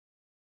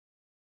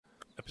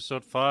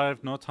Episode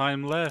 5, no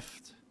time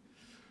left.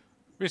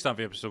 Restart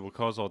the episode will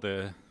cause all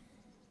the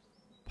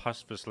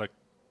past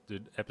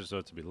selected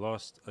episode to be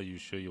lost. Are you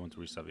sure you want to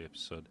restart the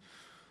episode?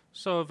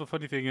 So the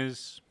funny thing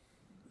is,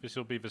 this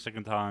will be the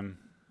second time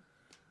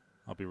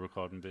I'll be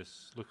recording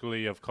this.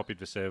 Luckily I've copied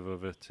the save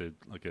over to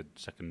like a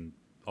second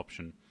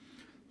option.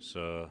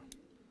 So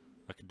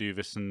I could do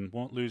this and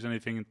won't lose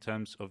anything in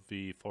terms of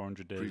the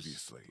 400 days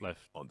Previously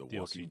left on The DLC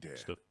Walking Dead.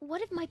 stuff.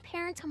 What if my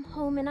parents come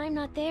home and I'm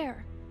not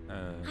there?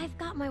 I've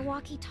got my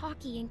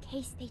walkie-talkie in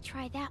case they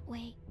try that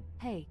way.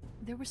 Hey,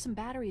 there were some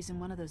batteries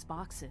in one of those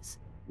boxes.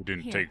 We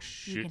didn't Here, take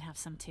shit. you can have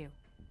some too.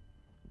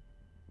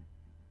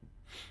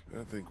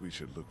 I think we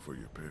should look for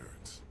your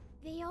parents.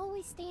 They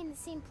always stay in the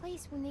same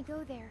place when they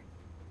go there.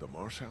 The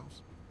Marsh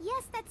House?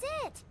 Yes, that's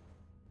it!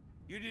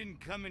 You didn't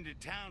come into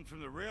town from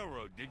the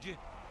railroad, did you?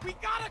 We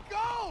gotta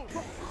go!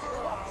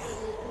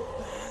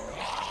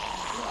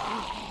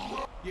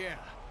 Yeah,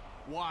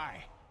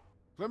 why?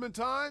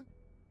 Clementine?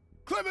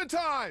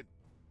 Clementine!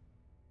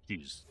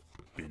 He's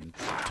been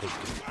taken.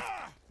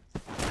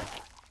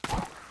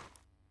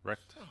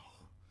 Wrecked.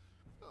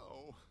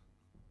 Oh.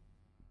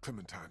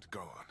 Clementine's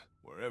gone.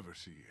 Wherever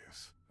she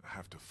is, I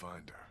have to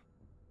find her.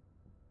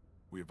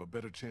 We have a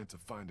better chance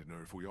of finding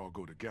her if we all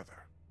go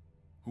together.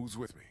 Who's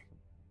with me?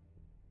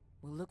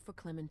 We'll look for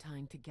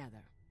Clementine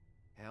together.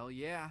 Hell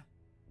yeah.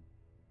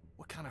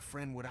 What kind of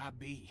friend would I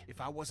be if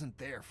I wasn't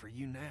there for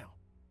you now?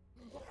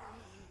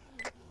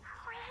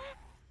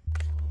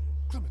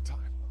 Clementine.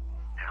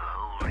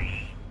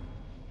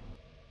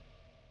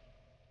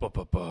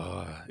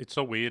 It's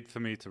so weird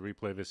for me to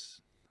replay this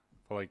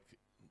for like,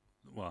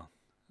 well,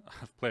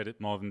 I've played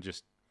it more than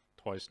just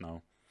twice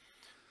now.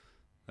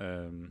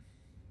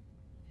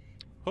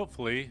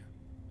 Hopefully,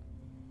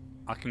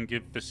 I can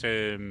give the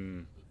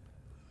same,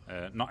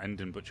 not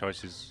ending, but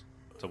choices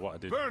to what I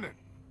did. Vernon,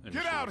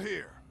 get out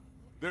here!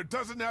 There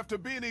doesn't have to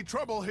be any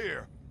trouble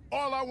here.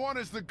 All I want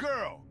is the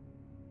girl.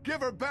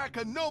 Give her back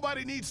and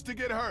nobody needs to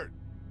get hurt.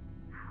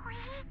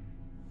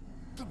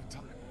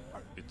 Clementine,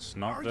 It's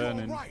not are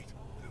Vernon. you all right?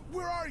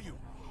 Where are you?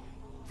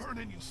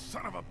 Vernon, you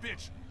son of a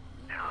bitch!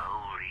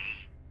 Hello,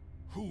 Lee.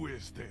 Who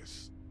is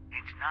this?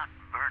 It's not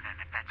Vernon,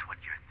 if that's what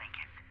you're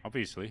thinking.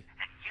 Obviously.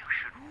 And you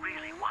should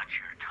really watch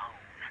your tone.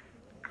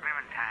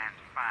 Clementine's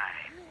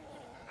fine.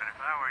 But if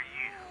I were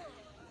you,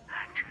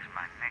 I'd choose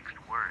my next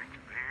words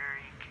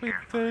very With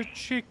carefully. the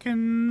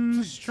chicken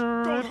Don't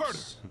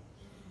strips.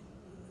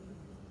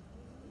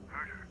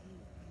 Hurt her?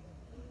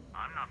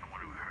 I'm not the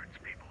one who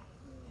hurts people.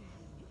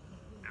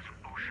 There's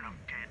an ocean of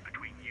dead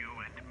between you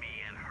and me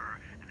and her,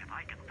 and if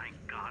I can thank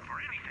God for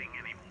anything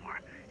anymore,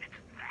 it's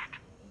that.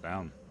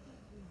 Down.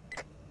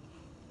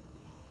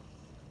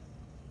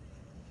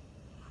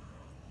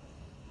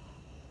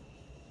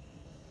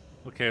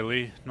 Okay,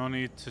 Lee, no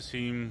need to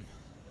seem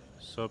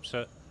so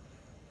upset.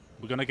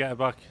 We're gonna get her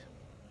back.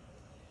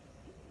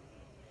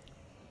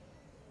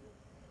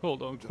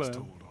 Hold on, Claire. Just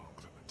hold on,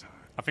 Clementine.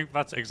 I think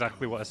that's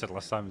exactly what I said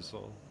last time,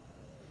 so.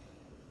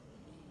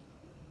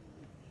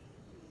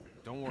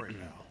 Don't worry,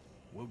 pal.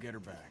 We'll get her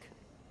back.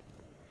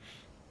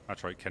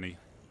 That's right, Kenny.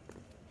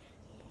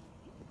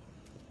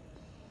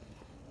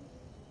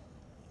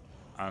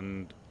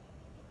 And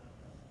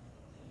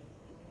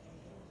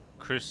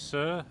Chris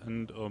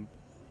and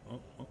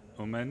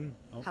Omen.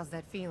 Oh, How's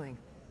that feeling?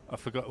 I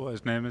forgot what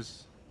his name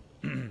is.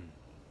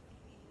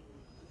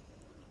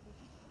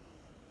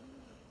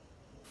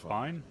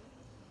 Fine.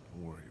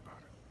 Don't worry about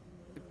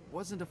it. It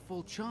wasn't a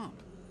full chomp.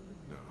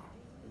 No,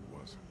 it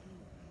wasn't.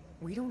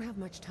 We don't have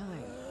much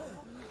time.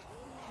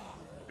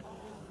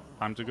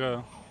 Time to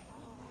go.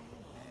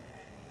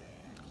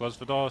 Close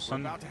the door, We're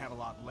son. about to have a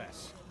lot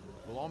less.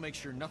 We'll all make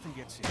sure nothing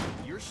gets in.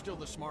 You're still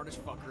the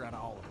smartest fucker out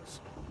of all of us.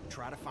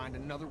 Try to find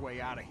another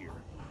way out of here.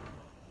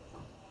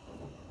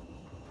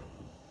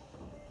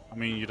 I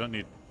mean, you don't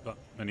need that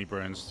many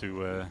brains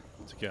to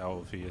get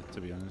out of here,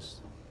 to be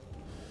honest.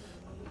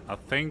 I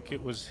think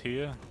it was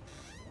here.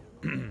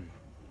 I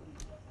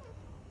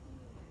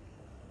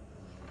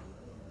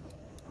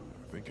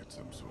think it's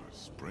some sort of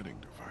spreading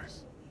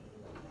device.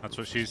 That's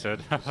what she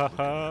said.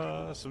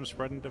 Some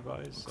spreading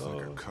device. Looks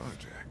like a car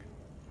jack.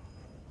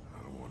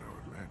 I don't want to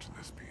imagine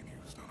this being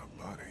used on a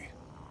body.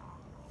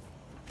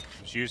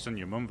 It's used on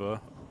your mum,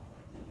 though.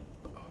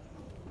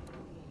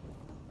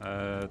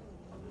 I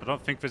don't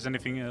think there's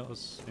anything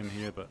else in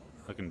here, but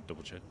I can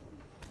double check.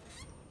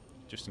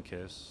 Just in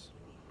case.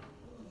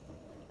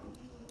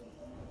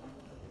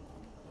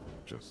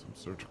 Just some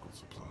surgical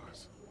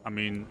supplies. I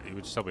mean, it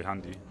would still be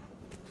handy,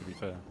 to be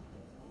fair.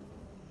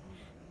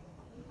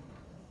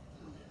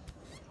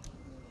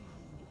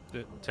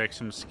 Take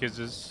some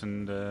skizzers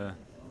and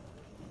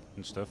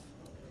stuff.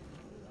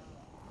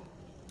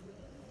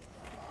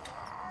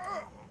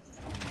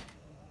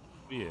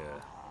 Yeah.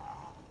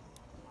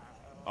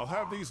 I'll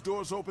have these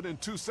doors open in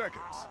 2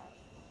 seconds.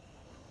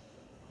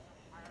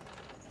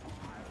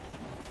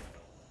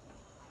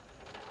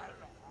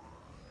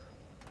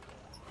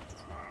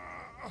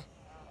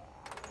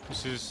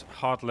 This is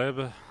hard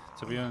labor,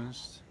 to be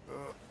honest.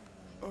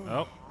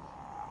 Oh.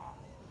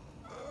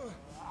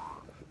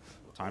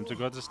 Time to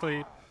go to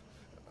sleep.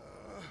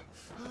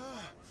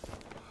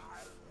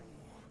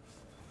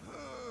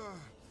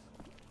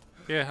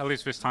 Yeah, at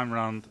least this time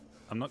around,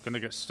 I'm not going to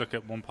get stuck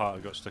at one part I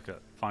got stuck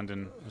at,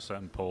 finding a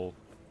certain pole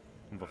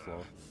on the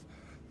floor.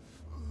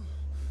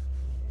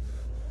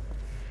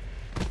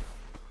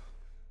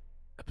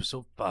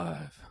 Episode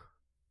 5.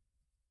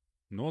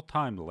 No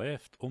time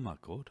left. Oh my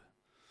god.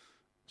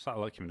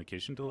 Satellite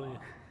communication delay.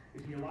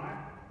 Is he alive?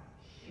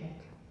 Shit.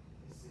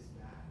 This is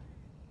bad.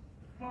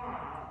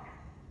 Fuck!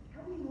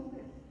 Help me move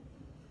it.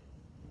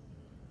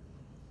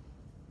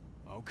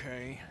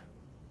 Okay.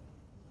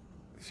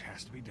 This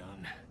has to be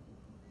done.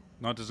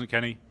 No, it doesn't,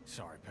 Kenny.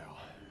 Sorry, pal.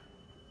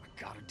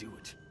 I gotta do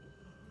it.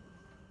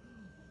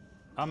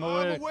 I'm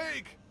awake. I'm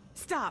awake!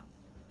 Stop!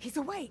 He's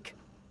awake!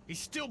 He's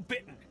still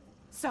bitten.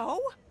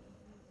 So?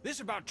 This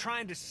is about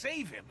trying to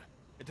save him.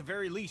 At the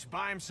very least,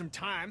 buy him some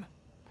time.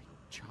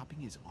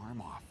 Chopping his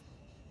arm off.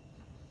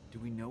 Do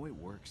we know it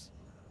works?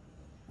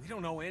 We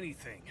don't know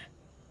anything.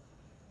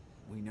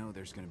 We know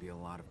there's gonna be a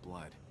lot of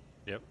blood.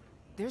 Yep.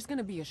 There's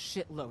gonna be a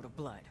shitload of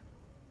blood.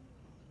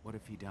 What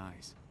if he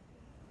dies?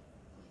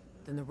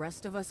 Then the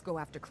rest of us go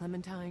after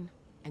Clementine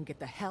and get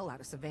the hell out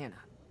of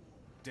Savannah.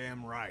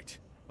 Damn right.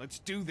 Let's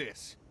do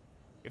this.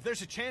 If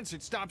there's a chance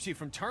it stops you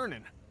from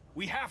turning,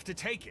 we have to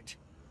take it.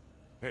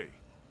 Hey,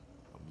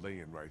 I'm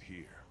laying right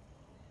here.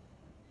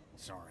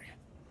 Sorry.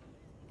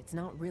 It's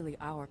not really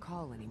our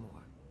call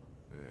anymore.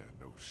 Yeah,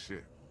 no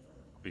shit.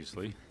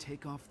 Obviously.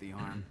 Take off the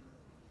arm.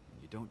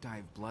 You don't die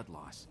of blood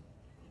loss.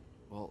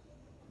 Well,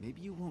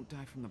 maybe you won't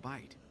die from the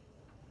bite.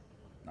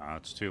 Nah,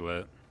 it's too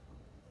late.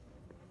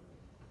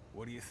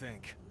 What do you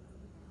think?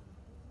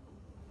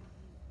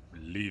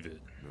 Leave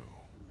it. No.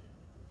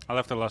 I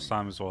left it last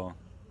time as well.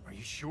 Are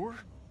you sure?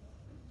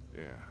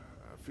 Yeah,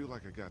 I feel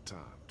like I got time.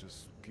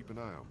 Just keep an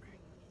eye on me.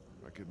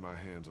 If I get my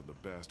hands on the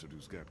bastard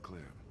who's got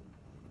Clem,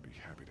 I'm gonna be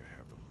happy to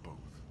have them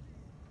both.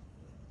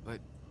 But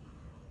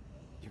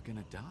you're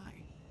gonna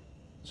die.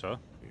 So?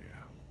 Yeah.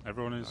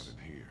 Everyone Not is...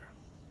 in here.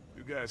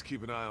 You guys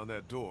keep an eye on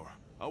that door.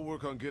 I'll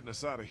work on getting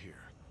us out of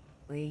here.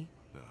 Lee?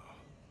 No.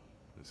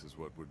 This is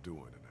what we're doing,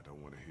 and I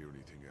don't want to hear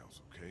anything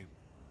else, okay?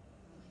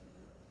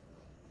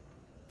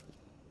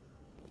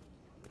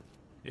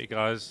 Yeah,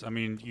 guys, I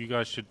mean, you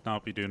guys should now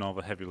be doing all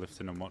the heavy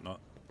lifting and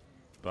whatnot.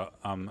 But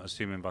I'm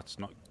assuming that's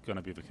not going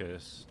to be the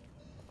case.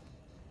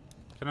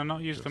 Can I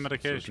not use Just the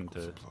medication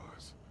surgical to,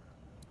 supplies.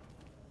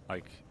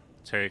 like,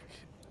 take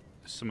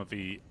some of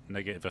the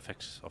negative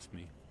effects off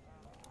me?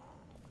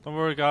 Don't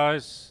worry,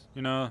 guys.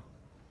 You know,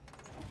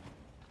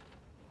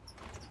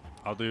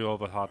 I'll do all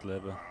the hard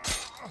labor.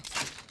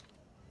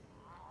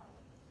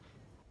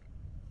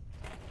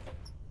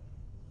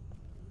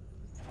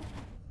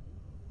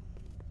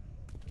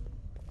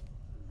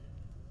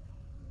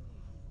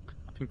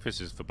 I think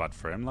this is the bad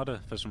frame ladder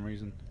for some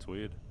reason. It's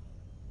weird.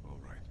 All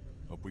right,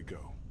 up we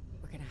go.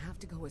 We're gonna have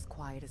to go as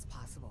quiet as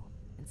possible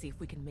and see if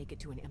we can make it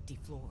to an empty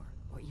floor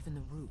or even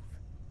the roof.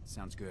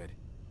 Sounds good.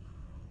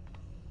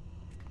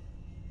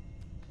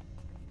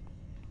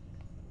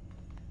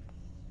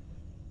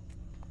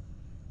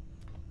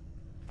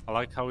 I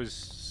like how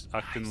he's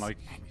acting like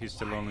he's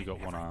still only got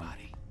one arm.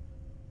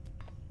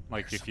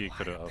 Like if you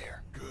could have.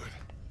 Good.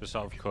 The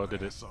sort of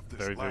coded it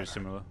very, very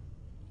similar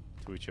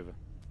to each other.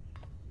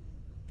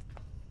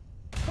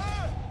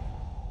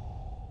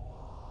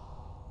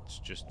 It's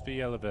just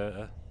the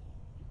elevator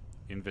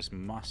in this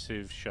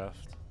massive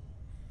shaft.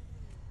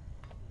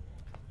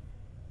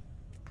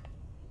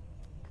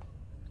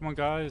 Come on,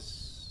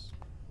 guys.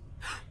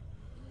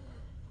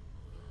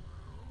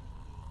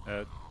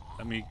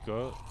 Let me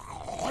go.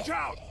 Watch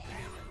out!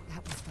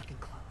 That was fucking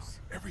close.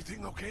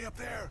 Everything okay up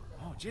there?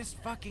 Oh, just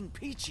fucking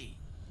peachy.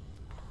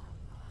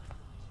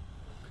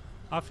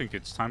 I think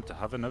it's time to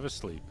have another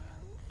sleep.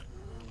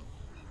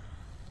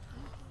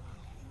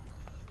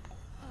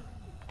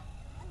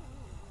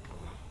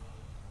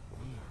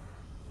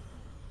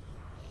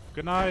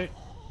 Good night.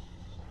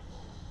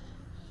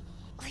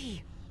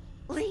 Lee!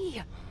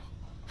 Lee!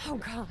 Oh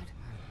God.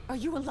 Are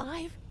you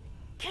alive?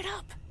 Get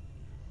up!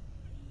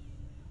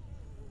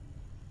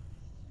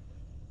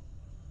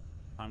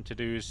 Time to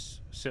do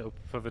is sit up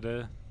for the day.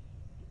 I'm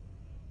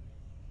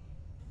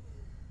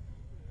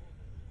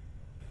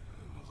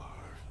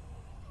alive.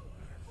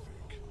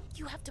 I think.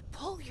 You have to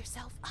pull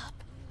yourself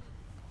up.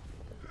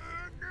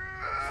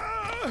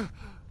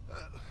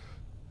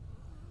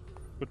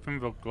 Good thing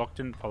the Glock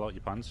didn't fall out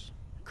your pants.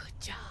 Good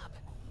job.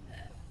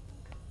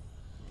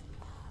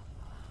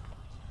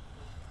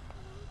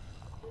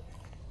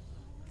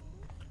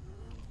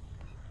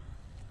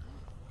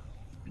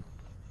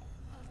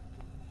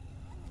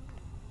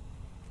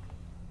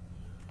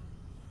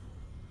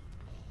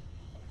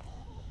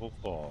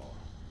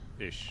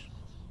 Ish.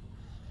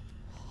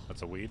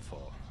 That's a weed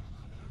fall.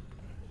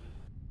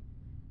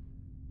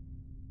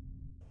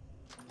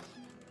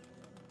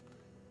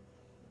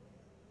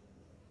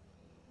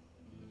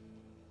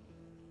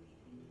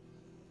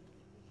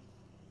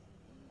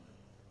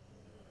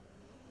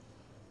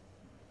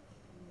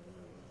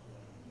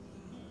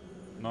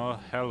 No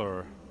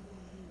heller.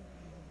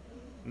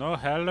 No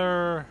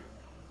heller.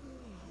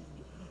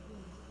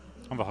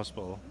 Of a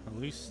hospital, at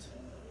least.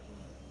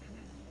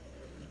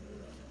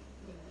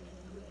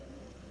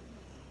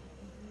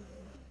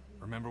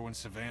 Remember when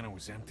Savannah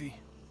was empty?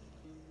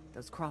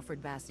 Those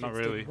Crawford bastards Not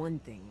really. did one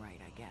thing right,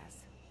 I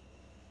guess.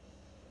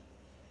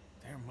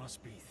 There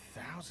must be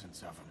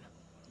thousands of them.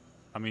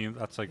 I mean,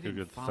 that's like They a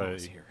didn't good follow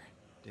us 30. here,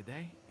 did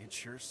they? It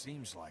sure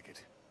seems like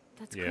it.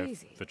 That's Yeah,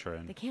 crazy. the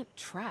train. They can't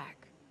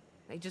track.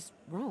 They just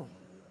roam.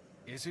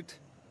 Is it?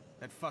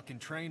 That fucking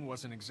train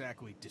wasn't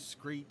exactly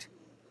discreet.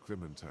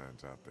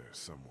 Clementine's out there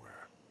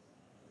somewhere.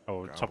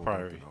 Oh, top Gobbled up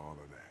priority. in all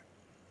of that.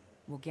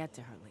 We'll get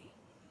to her, Lee.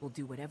 We'll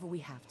do whatever we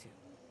have to.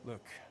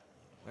 Look,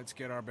 let's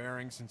get our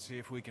bearings and see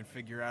if we can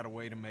figure out a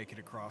way to make it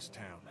across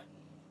town.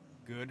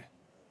 Good?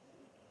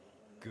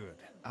 Good.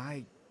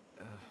 I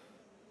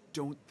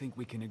don't think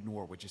we can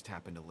ignore what just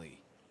happened to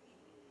Lee.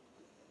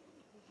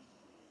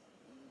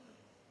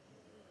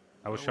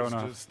 I was I showing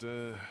off. just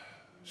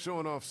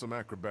showing off some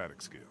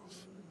acrobatic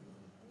skills.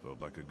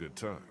 Felt like a good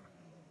time.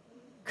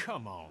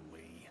 Come on,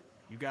 Lee.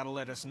 You gotta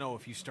let us know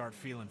if you start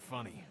feeling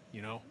funny,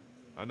 you know?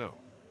 I know.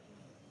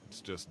 It's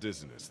just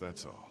dizziness,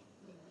 that's all.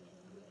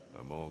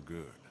 I'm all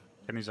good.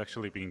 Kenny's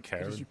actually being Good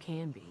caring. as you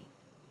can be.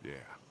 Yeah.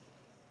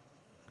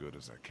 Good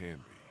as I can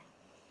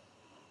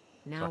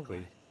be. Now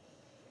Exactly.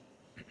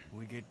 what?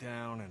 We get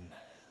down and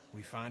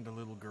we find a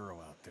little girl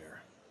out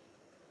there.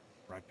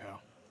 Right,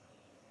 pal?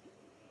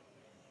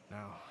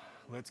 Now,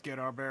 let's get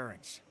our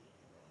bearings.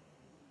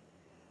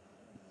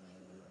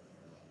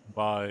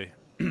 By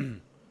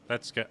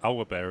let's get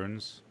our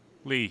bearings.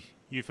 Lee,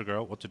 you figure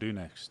out what to do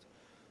next.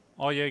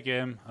 Oh yeah,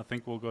 game. I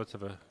think we'll go to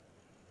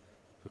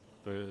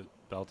the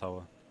bell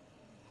tower.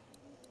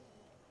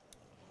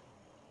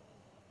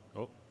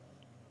 Oh,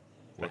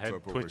 the What's head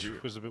up over twitch here?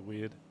 was a bit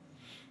weird.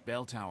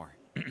 Bell tower.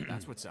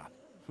 That's what's up.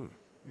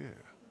 Yeah.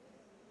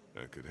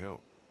 That could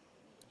help.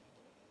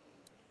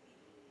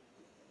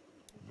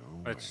 No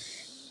way.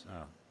 It's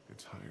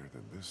It's higher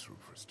than this roof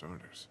for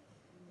starters.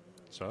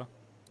 so.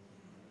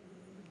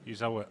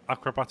 Use our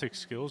acrobatic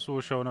skills we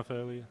were showing off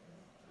earlier.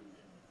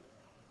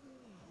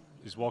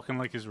 He's walking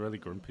like he's really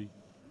grumpy.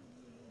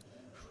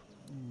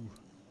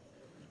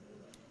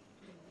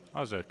 That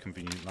was a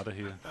convenient ladder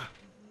here.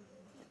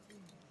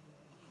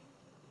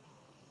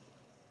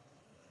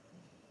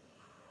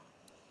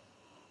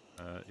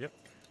 Yep.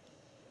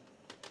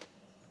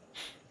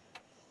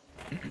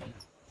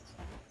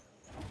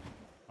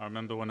 I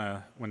remember when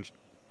I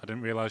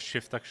didn't realize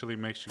shift actually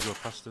makes you go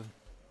faster,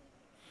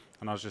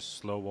 and I was just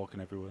slow walking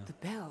everywhere. The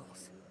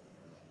bells.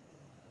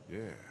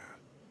 Yeah.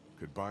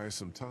 Could buy us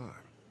some time.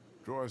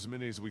 Draw as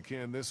many as we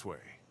can this way.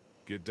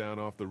 Get down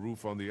off the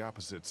roof on the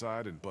opposite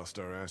side and bust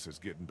our asses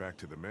getting back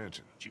to the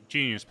mansion.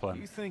 Genius plan.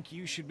 You think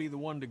you should be the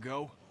one to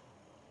go?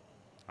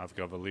 I've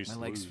got the least.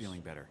 My leg's lose. feeling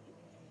better.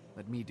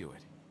 Let me do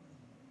it.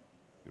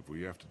 If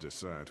we have to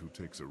decide who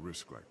takes a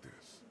risk like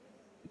this,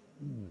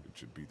 it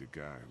should be the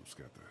guy who's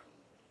got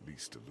the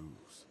least to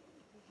lose.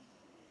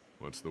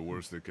 What's the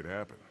worst that could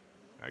happen?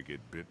 I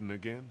get bitten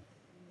again?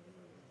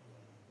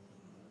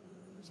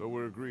 So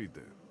we're agreed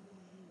then.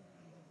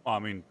 I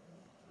mean,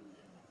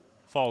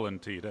 falling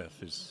to your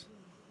death is,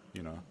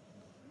 you know,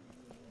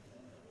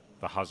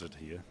 the hazard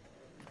here.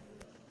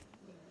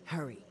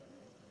 Hurry.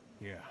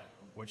 Yeah,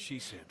 what she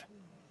said.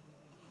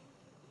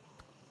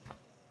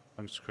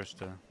 Thanks,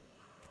 Krista.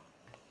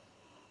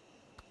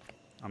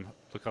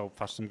 Look how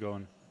fast I'm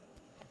going.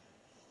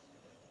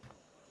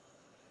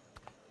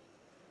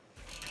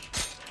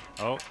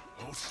 Oh,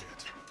 Oh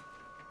shit.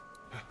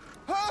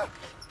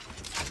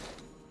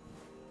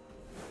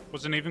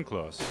 wasn't even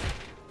close.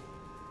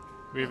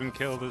 We even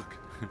killed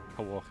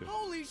a walker.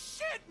 Holy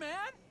shit,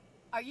 man!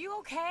 Are you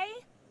okay?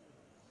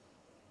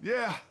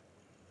 Yeah,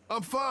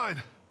 I'm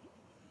fine.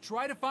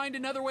 Try to find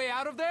another way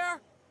out of there?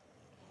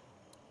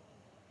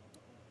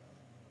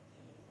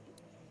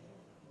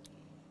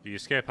 The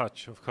escape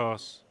hatch, of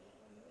course.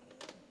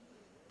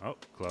 Oh,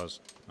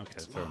 closed. Okay,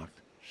 It's fair enough.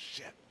 locked.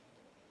 Shit.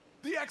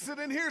 The exit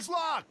in here's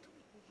locked.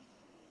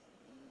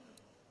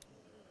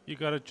 You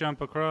gotta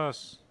jump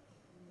across.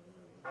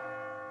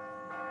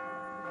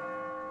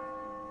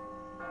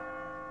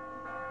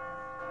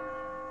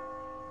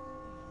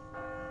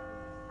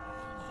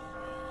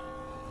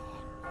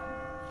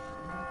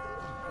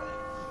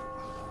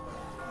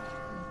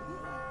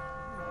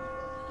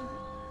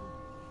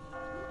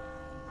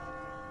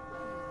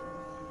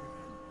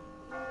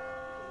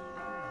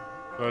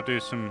 Gotta do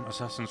some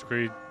Assassin's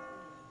Creed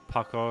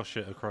parkour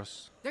shit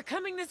across. They're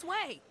coming this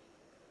way.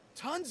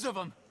 Tons of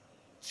them!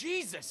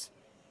 Jesus!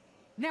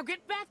 Now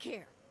get back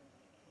here.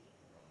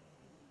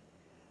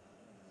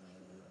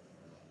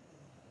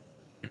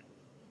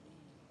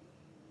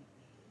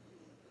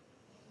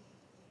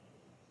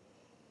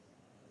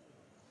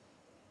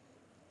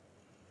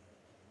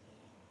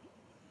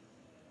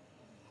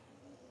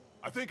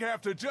 I think I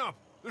have to jump.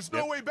 There's no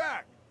Yep. way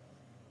back.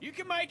 You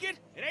can make it.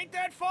 It ain't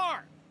that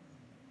far.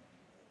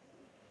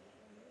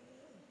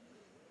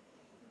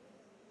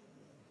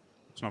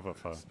 It's not that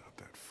far. It's not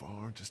that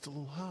far, just a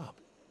little hop.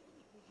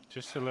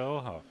 Just a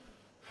little hop.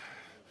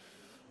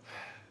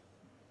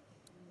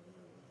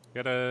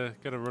 Gotta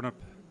run up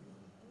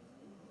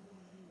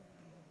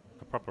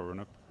Proper run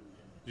up.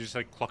 He just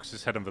like clocks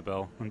his head on the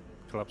bell and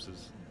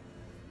collapses.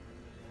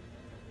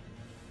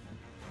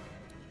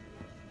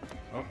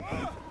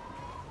 Oh.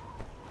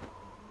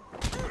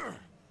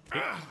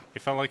 He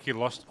felt like he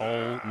lost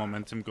all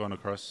momentum going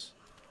across,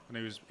 and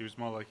he was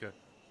more like a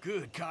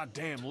Good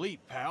goddamn leap,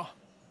 pal.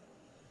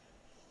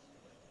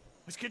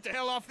 Let's get the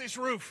hell off this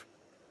roof.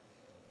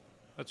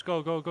 let's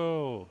go, go,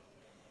 go.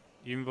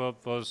 Even though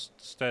those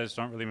stairs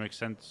don't really make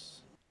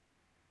sense,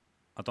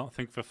 I don't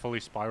think they're fully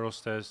spiral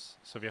stairs,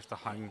 so you have to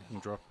hang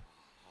and drop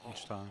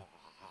each time.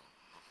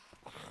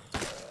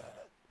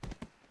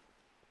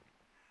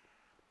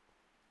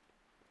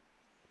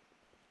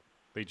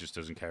 He just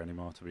doesn't care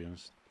anymore, to be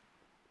honest.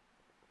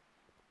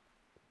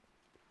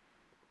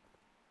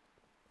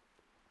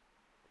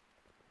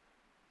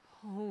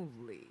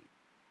 Holy.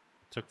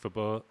 Took the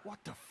boat. What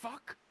the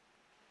fuck?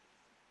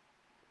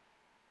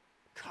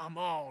 Come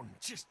on,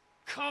 just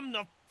come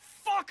the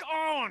fuck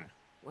on!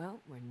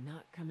 Well, we're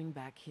not coming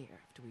back here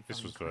after we This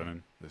found was Clem.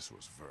 Vernon. This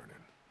was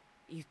Vernon.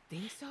 You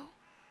think so?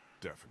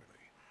 Definitely.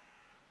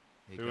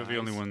 Hey, They were the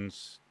only guys,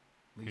 ones.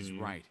 Lee's who-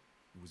 right.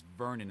 It was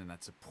Vernon and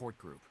that support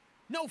group.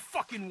 No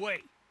fucking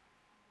way!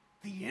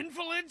 The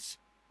invalids?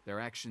 Their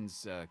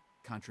actions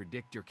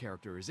contradict your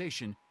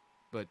characterization,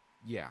 but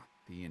yeah,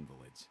 the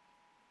invalids.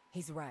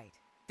 He's right.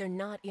 They're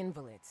not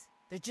invalids.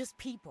 They're just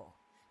people.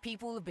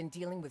 People who've been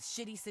dealing with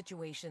shitty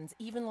situations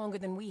even longer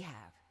than we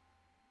have.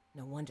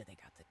 No wonder they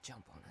got the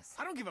jump on us.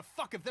 I don't give a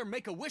fuck if their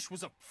Make-A-Wish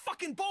was a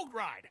fucking boat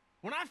ride!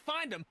 When I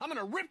find them, I'm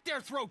gonna rip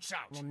their throats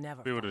out! We'll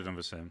never. We would have done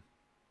the same.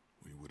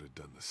 We would have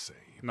done the same.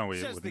 No, we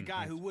Says wouldn't. the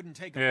guy who wouldn't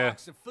take a Yeah.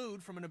 box of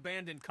food from an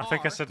abandoned car. I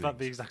think I said that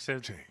the Things exact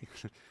same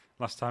change.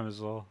 last time as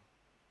well.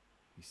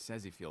 He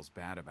says he feels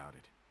bad about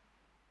it.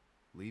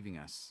 Leaving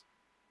us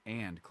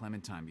and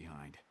Clementine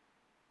behind.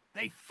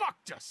 They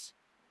fucked us!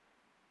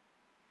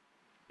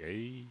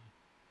 Yay.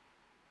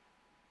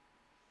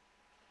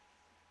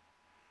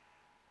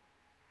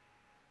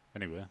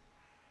 Anyway,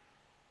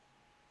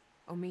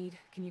 Omid,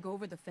 can you go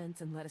over the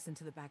fence and let us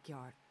into the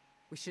backyard?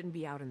 We shouldn't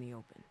be out in the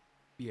open.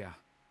 Yeah.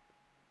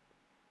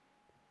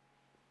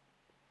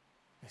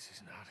 This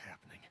is not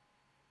happening.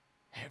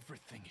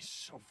 Everything is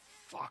so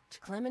fucked.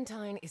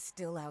 Clementine is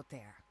still out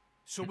there.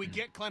 So we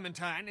get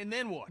Clementine, and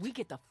then what? We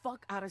get the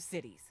fuck out of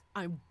cities.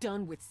 I'm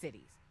done with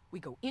cities. We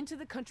go into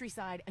the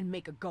countryside and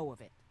make a go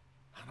of it.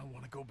 I don't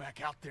want to go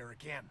back out there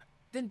again.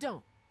 Then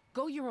don't.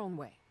 Go your own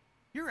way.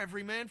 You're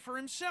every man for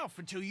himself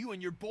until you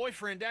and your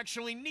boyfriend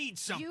actually need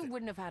something. You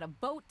wouldn't have had a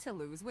boat to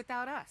lose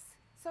without us.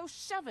 So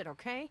shove it,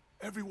 okay?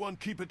 Everyone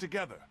keep it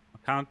together. I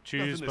can't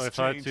choose, Nothing but has if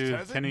I had changed, to,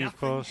 has it? Kenny, of Nothing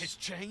course. has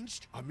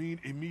changed? I mean,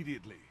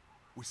 immediately.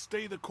 We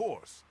stay the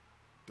course.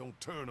 Don't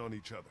turn on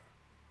each other.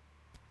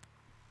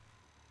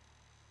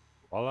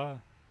 Voila.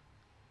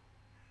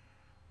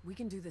 We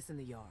can do this in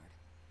the yard.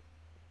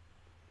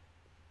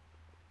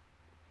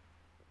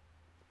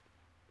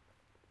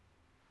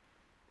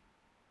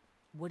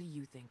 What do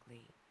you think,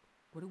 Lee?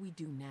 What do we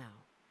do now,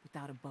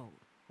 without a boat?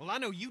 Well, I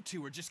know you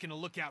two are just gonna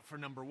look out for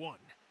number one.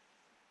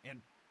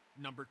 And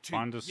number two,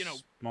 Find a you know,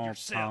 small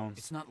yourself. town.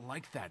 It's not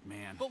like that,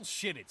 man.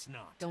 Bullshit, it's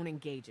not. Don't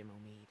engage him,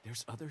 Omid.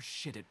 There's other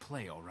shit at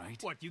play, all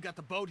right? What, you got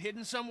the boat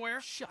hidden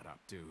somewhere? Shut up,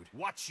 dude.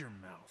 Watch your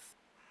mouth.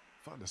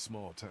 Find a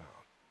small town.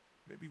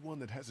 Maybe one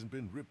that hasn't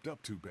been ripped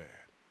up too bad.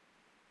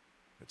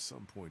 At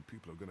some point,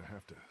 people are gonna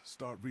have to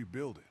start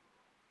rebuilding.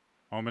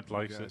 Omid You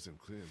likes guys it. and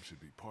Clem should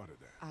be part of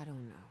that. I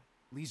don't know.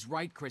 Lee's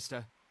right,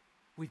 Krista.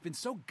 We've been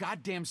so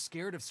goddamn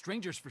scared of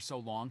strangers for so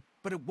long,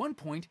 but at one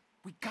point,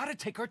 we gotta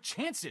take our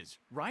chances,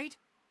 right?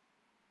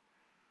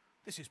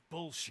 This is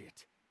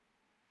bullshit.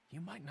 You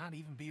might not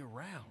even be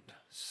around,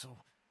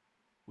 so...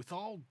 With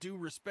all due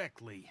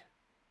respect, Lee,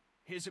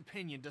 his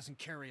opinion doesn't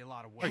carry a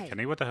lot of weight. Wait,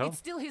 Kenny, what the hell? It's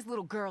still his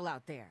little girl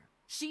out there.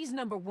 She's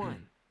number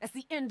one. That's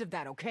the end of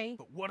that, okay?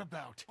 But what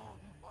about...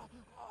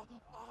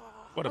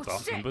 What Oh,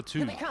 about shit! number two?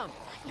 Here they come.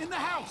 In the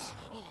house!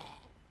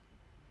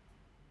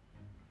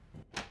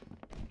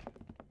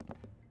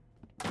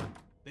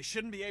 They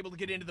shouldn't be able to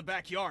get into the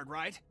backyard,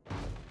 right?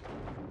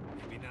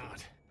 Maybe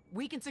not.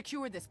 We can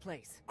secure this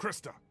place.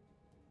 Krista,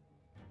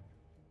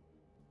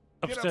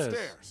 Upstairs. get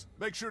upstairs.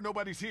 Make sure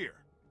nobody's here.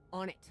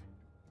 On it.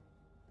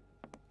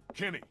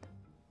 Kenny,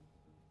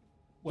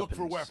 look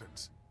for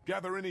weapons.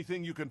 Gather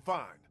anything you can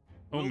find.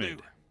 Will Omid. do.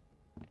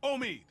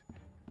 Omid!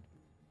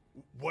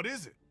 What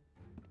is it?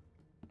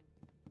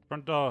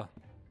 Front door.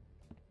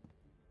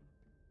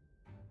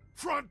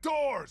 Front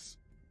doors!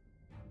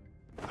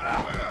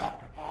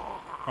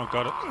 Oh,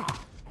 got it.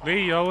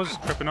 Lee, you're always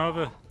tripping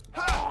over.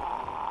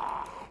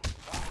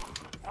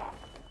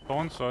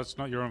 Go so it's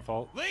not your own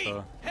fault. Lee,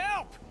 So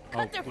help!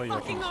 I'll Cut their let you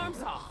fucking finish it.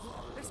 arms off!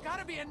 There's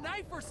gotta be a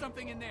knife or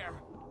something in there!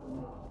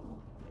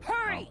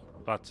 Hurry!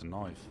 That's a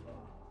knife.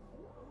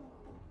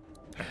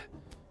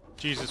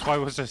 Jesus, why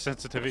was their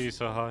sensitivity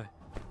so high?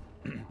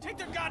 Take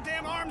their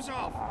goddamn arms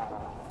off!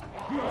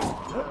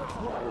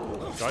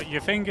 Got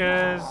your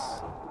fingers.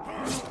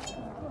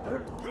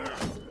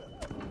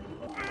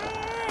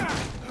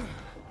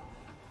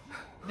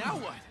 Now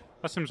what?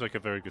 That seems like a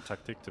very good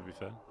tactic, to be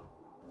fair.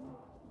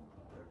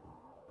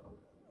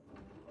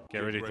 Get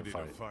ready to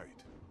fight.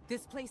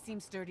 This place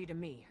seems sturdy to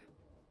me.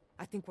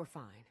 I think we're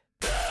fine.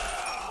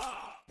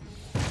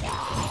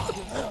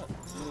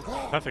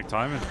 Perfect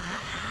timing.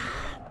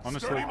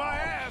 Honestly. Sturdy my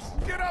ass!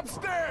 Get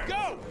upstairs!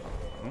 Go!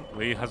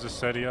 Lee has a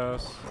steady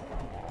ass.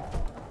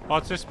 Oh,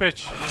 it's this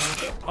bitch.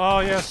 Oh,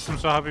 yes. I'm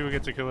so happy we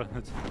get to kill her.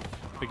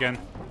 Again.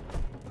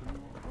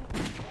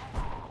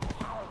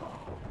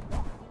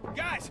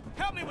 Guys,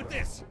 help me with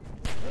this!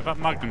 If that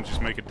Magnum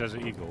just make a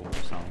Desert Eagle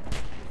sound.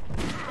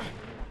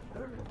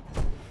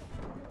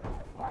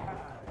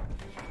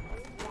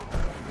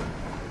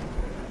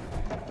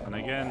 And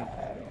again.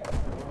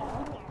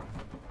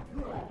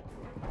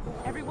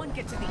 Everyone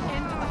get to the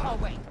end of the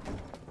hallway.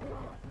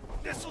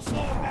 This'll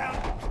slow him down.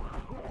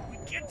 We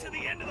get to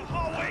the end of the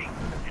hallway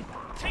and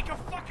take a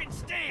fucking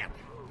stand.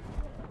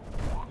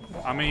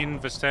 I mean,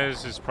 the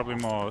stairs is probably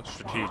more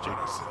strategic.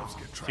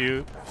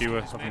 Fewer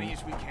As many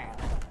as we can.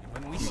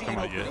 And when we see come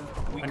an at you. opening,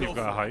 we And go you've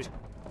got a for height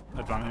it.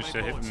 advantage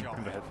to hit him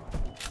in the head.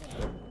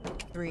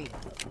 3,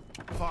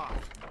 5,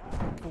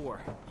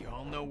 4. You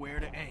all know where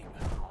to aim.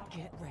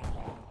 get ready.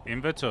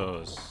 In the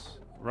toes.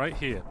 Right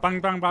here. Bang,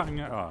 bang, bang.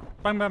 Oh.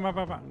 Bang, bang, bang,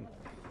 bang, bang.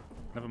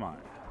 Never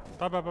mind.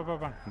 Bang, bang, bang, bang,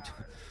 bang.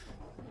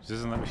 She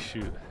doesn't let me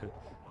shoot.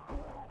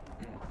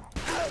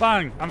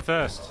 Bang! I'm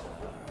first.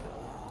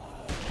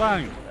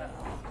 Bang!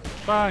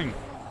 Bang!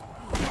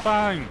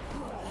 Bang!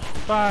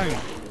 Bang!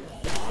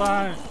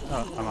 Bang!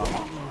 Oh, I'm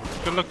out.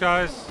 Good luck,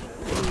 guys.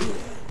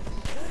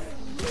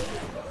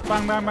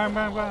 Bang, bang, bang,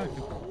 bang, bang.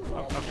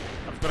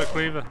 I've got a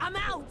cleaver. I'm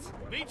out!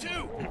 Me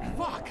too!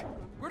 Fuck!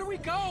 Where do we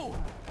go?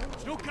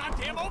 There's no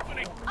goddamn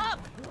opening! Up!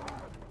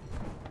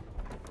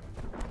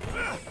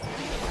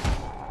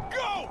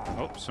 Go!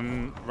 Oh,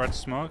 some red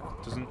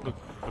smoke. Doesn't look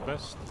the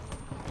best.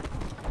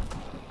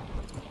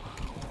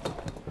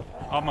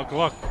 Oh, my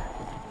Glock.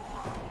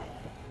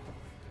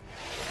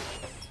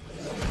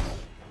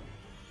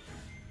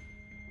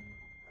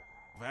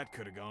 That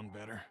could have gone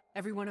better.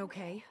 Everyone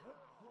okay?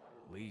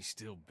 Lee's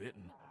still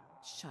bitten.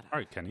 Shut up. All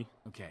right, Kenny.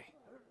 Okay,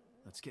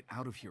 let's get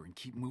out of here and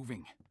keep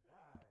moving.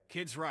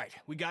 Kid's right.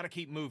 We gotta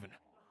keep moving.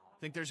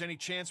 Think there's any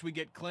chance we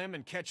get Clem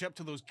and catch up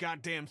to those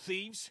goddamn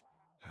thieves?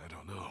 I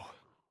don't know.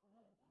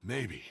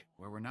 Maybe.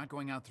 Where we're not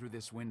going out through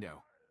this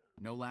window.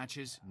 No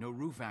latches, no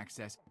roof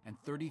access, and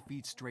 30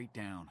 feet straight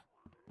down.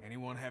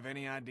 Anyone have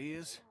any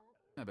ideas?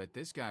 I bet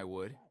this guy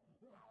would.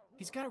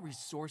 He's got a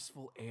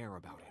resourceful air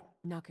about him.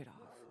 Knock it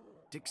off.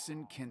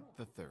 Dixon Kent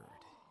III.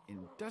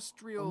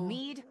 Industrial...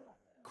 Mead?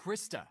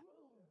 Krista.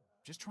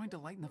 Just trying to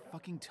lighten the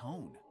fucking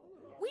tone.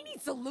 We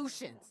need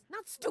solutions,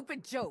 not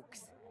stupid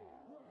jokes.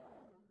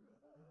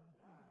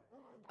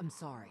 I'm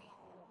sorry.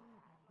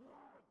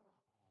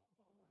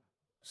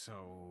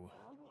 So,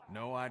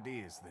 no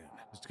ideas then.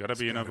 There's gotta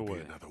be another way.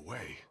 Another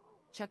way.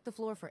 Check the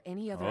floor for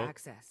any other Oh,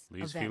 access.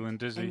 Lee's event, feeling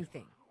dizzy.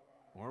 Anything.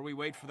 Or we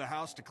wait for the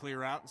house to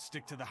clear out and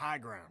stick to the high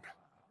ground.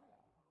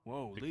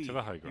 Whoa, Stick Lee, to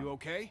the high ground. you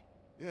okay?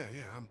 Yeah,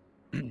 I'm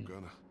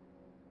gonna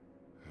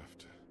have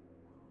to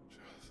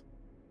just...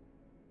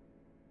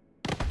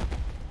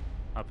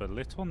 Have a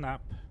little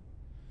nap.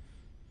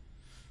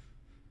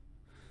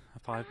 A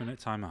 5-minute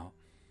timeout.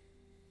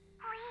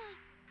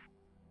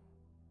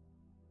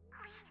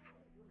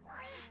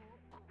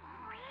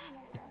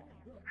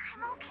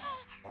 I'm okay.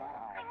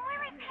 I'm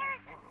really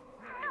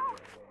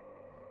paranoid.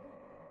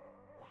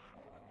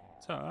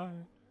 No.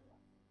 Time.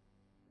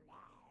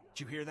 Did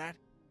you hear that?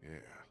 Yeah,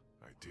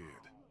 I did.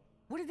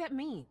 What did that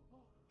mean?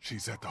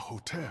 She's at the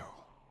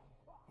hotel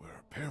where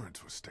her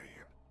parents were staying.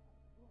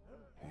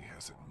 He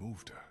hasn't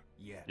moved her.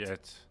 Yet.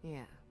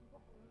 Yeah.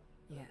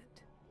 Yet.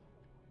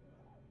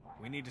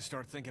 We need to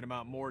start thinking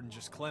about more than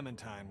just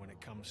Clementine when it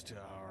comes to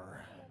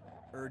our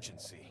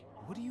urgency.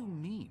 What do you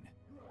mean?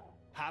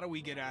 How do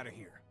we get out of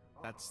here?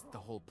 That's the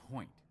whole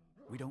point.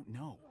 We don't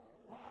know.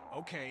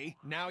 Okay,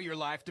 now your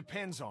life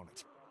depends on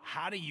it.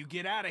 How do you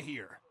get out of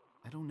here?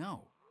 I don't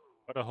know.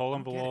 Put a hole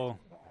in the wall.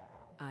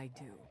 I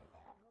do.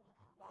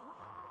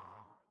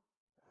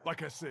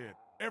 Like I said,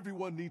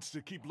 everyone needs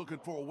to keep looking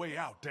for a way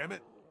out, damn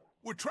it.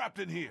 We're trapped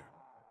in here.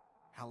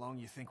 How long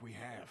you think we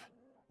have?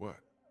 What?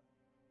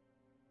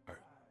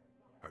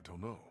 I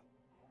don't know.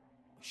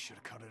 We should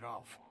have cut it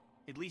off.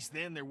 At least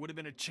then there would have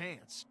been a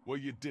chance. Well,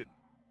 you didn't,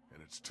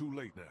 and it's too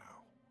late now.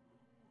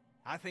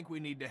 I think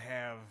we need to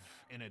have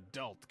an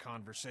adult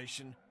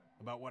conversation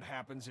about what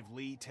happens if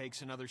Lee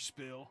takes another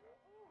spill.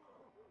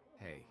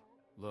 Hey,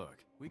 look.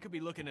 We could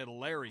be looking at a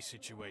Larry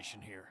situation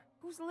here.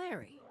 Who's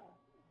Larry?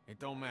 It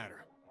don't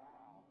matter.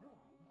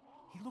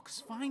 He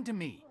looks fine to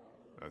me.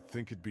 I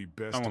think it'd be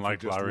best Someone if we're like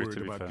just Larry, worried to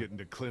be about fair. getting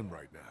to Clem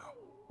right now.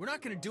 We're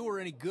not gonna do her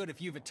any good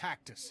if you've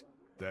attacked us.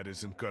 That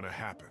isn't gonna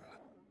happen.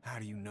 How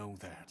do you know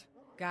that?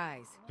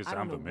 Guys, Because I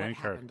I'm don't know the what main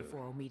happened character.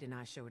 before Omid and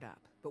I showed up,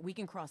 but we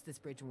can cross this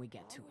bridge when we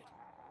get to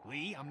it.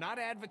 Lee, I'm not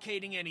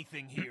advocating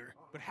anything here,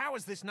 but how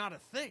is this not a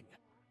thing?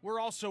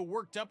 We're all so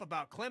worked up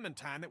about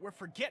Clementine that we're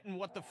forgetting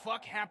what the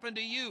fuck happened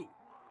to you.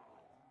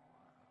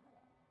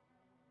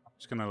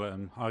 Just gonna let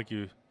him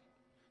argue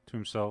to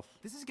himself.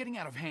 This is getting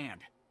out of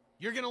hand.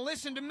 You're gonna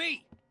listen to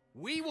me.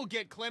 We will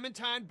get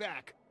Clementine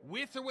back,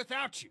 with or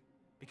without you.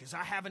 Because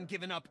I haven't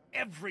given up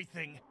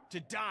everything to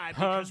die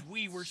because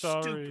we were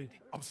stupid.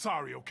 I'm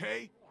sorry,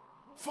 okay?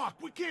 Fuck,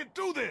 we can't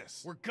do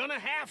this! We're gonna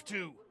have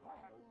to!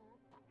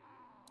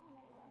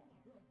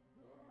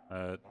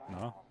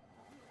 No.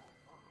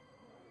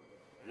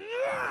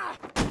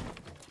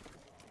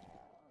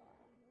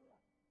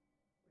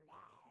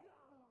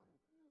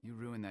 You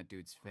ruined that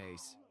dude's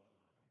face.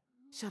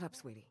 Shut up,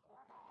 sweetie.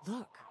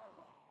 Look.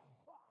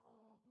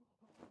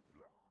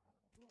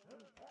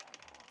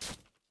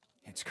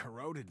 It's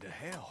corroded to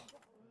hell.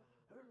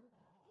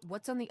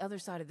 What's on the other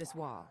side of this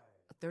wall?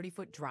 A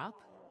 30-foot drop?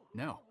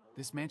 No,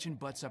 this mansion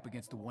butts up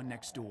against the one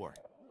next door.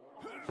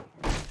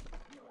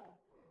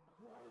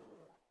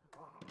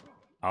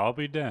 I'll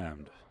be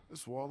damned.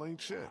 This wall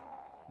ain't shit.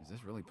 Is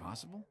this really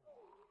possible?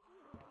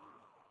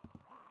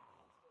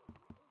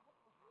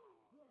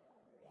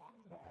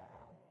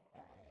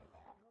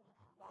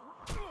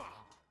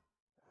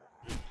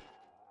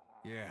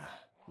 Yeah,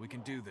 we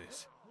can do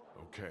this.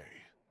 Okay.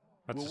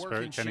 That's We'll the work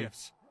in spirit, Kenny.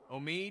 shifts.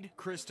 Omid,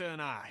 Krista,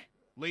 and I.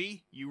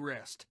 Lee, you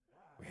rest.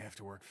 We have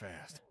to work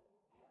fast.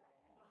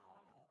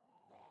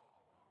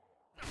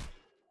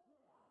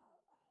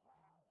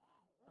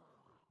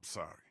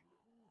 Sorry.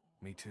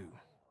 Me too.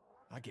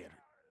 I get it.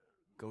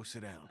 Go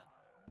sit down.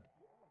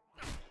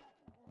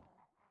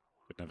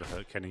 Would never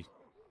hurt Kenny.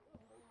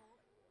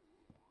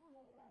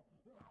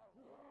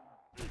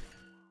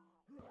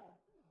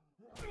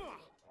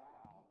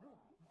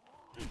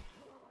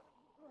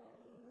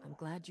 I'm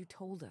glad you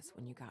told us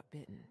when you got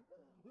bitten.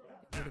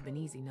 It would have been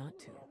easy not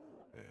to.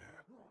 Yeah.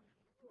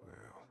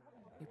 Well.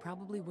 We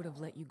probably would have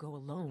let you go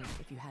alone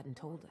if you hadn't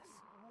told us.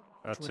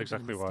 That's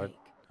exactly why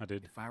I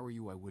did. If I were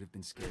you, I would have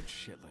been scared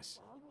shitless.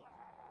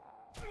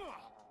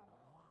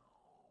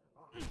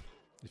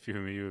 If you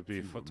were me, you would be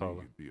a foot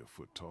taller. You'd be a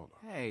foot taller.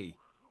 Hey.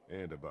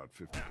 And about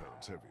 50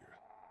 pounds heavier.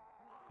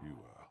 You,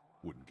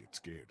 wouldn't get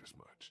scared as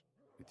much.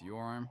 With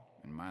your arm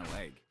and my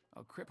leg,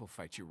 I'll cripple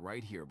fight you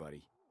right here,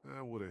 buddy.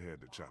 I would have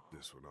had to chop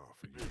this one off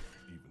for you to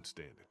even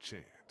stand a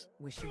chance.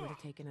 Wish you would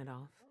have taken it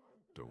off.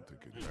 Don't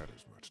think it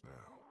matters much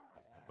now.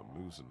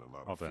 I'm losing a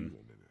lot of then.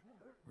 feeling in it.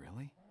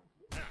 Really?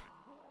 Yeah,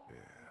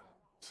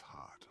 it's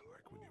hot,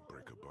 like when you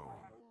break a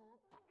bone.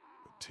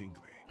 But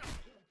tingly,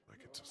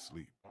 like it's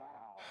asleep.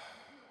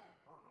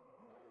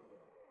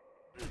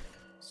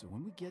 So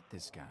when we get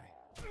this guy,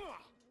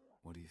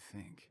 what do you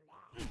think?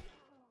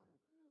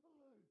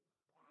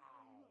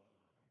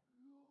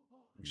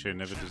 Should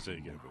never does it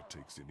again. Never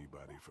takes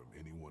anybody from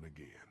anyone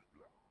again.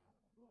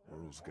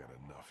 World's got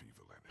enough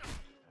evil in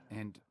it.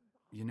 And,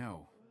 you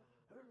know,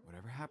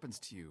 whatever happens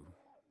to you...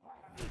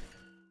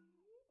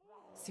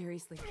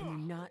 Seriously, can you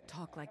not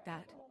talk like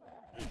that?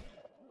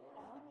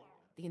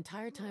 The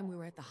entire time we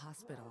were at the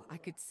hospital, I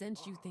could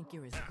sense you think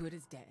you're as good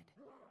as dead.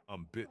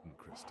 I'm bitten,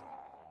 Krista.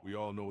 We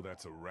all know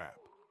that's a wrap.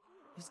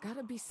 There's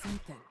gotta be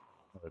something.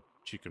 A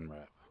chicken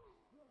wrap.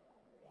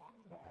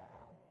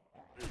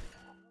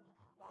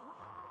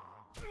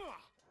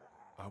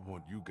 I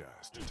want you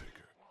guys to take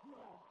her.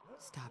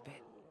 Stop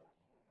it.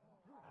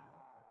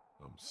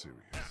 I'm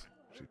serious.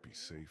 She'd be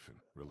safe and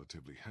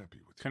relatively happy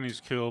with you.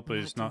 Kenny's cool, but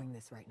I'm he's not doing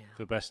this right now.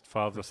 the best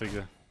father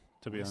figure,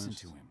 to be Listen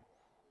honest. to him.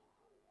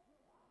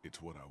 It's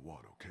what I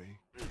want,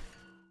 okay?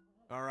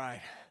 All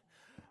right.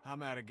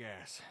 I'm out of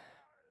gas.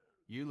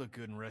 You look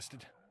good and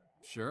rested.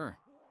 Sure,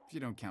 if you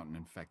don't count an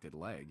infected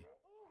leg.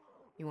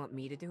 You want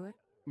me to do it?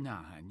 Nah,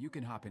 and you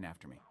can hop in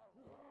after me.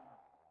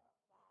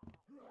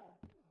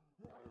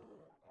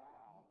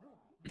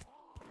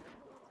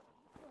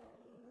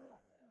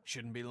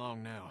 Shouldn't be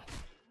long now.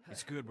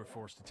 It's good we're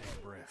forced to take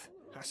a breath.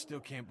 I still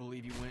can't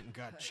believe you went and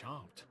got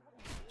chomped.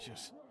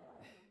 Just...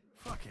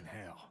 fucking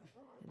hell.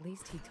 At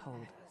least he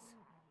told us.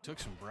 Took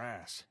some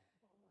brass.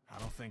 I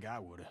don't think I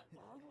would've.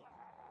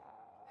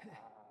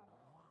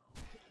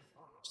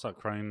 Start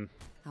crying,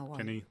 How are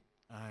Kenny. you?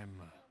 I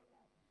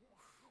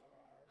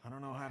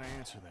don't know how to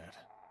answer that.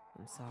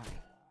 I'm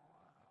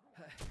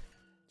sorry.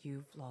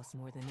 You've lost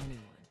more than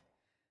anyone.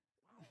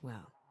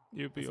 Well,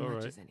 You'll be as much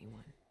alright. as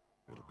anyone.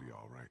 It'll be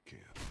all right, kid.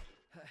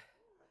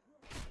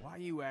 Why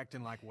you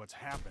acting like what's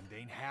happened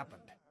ain't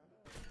happened?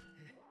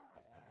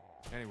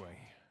 Anyway,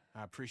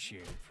 I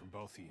appreciate it from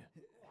both of you.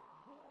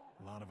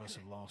 A lot of us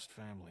have lost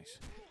families.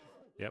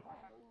 Yep.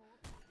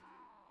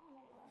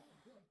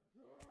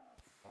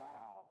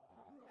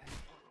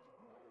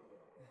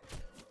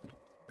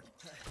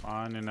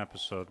 Mine in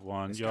episode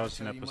 1, This guy yours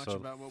in tell you much episode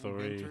about what we've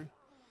been 3. through?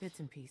 Bits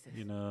and pieces.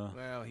 You know,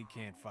 Well, he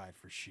can't fight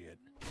for shit.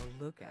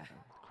 Well, look at him.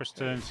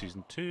 Krista in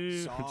season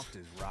 2. Soft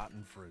as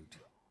rotten fruit.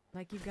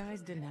 Like you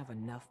guys didn't have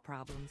enough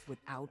problems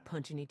without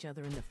punching each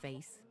other in the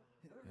face.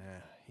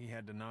 Yeah, he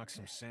had to knock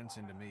some sense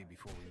into me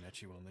before we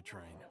met you on the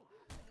train.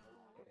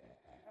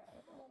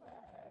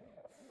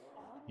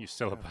 You're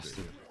still a After bastard.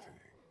 everything,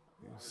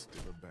 you're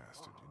still a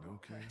bastard, you know,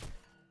 kid?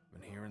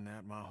 Been hearing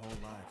that my whole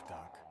life,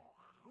 Doc.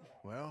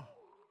 Well,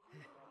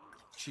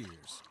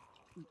 cheers.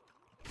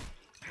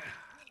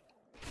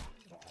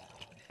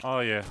 Oh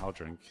yeah, I'll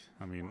drink.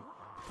 I mean,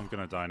 I'm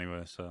gonna die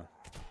anyway, so...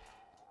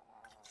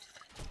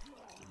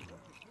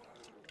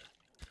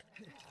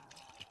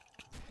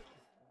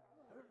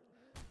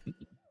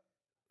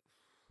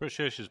 Pretty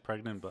sure she's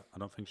pregnant, but I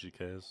don't think she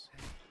cares.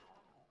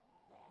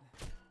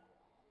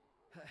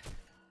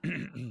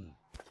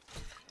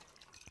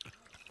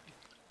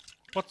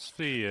 What's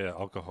the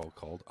alcohol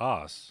called?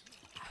 Arse.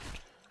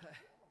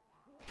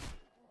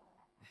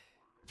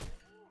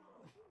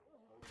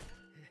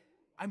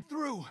 I'm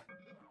through.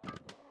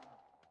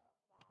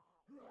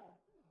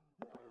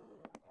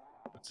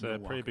 It's a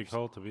pretty big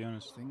hole, to be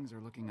honest. Things are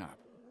looking up.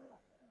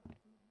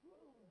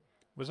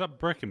 Was that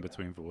brick in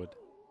between the wood?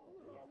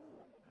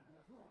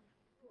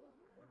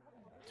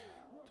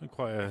 Doing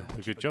quite a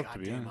good job, to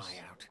be honest.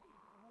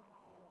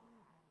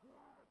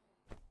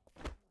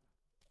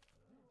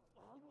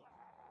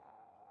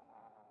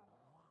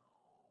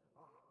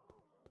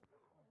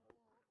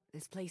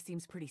 This place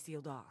seems pretty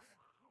sealed off.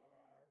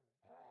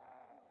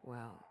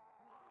 Well...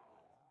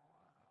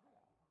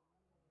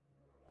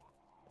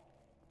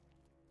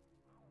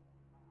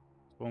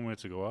 One way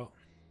to go out.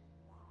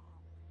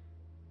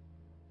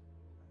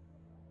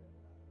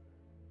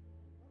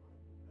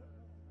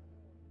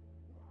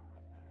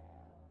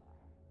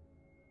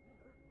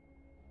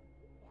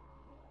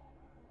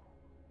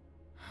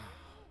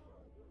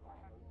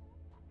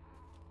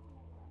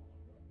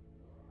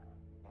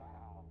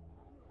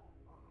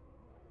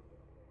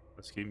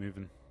 Let's keep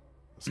moving.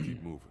 Let's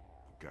keep moving.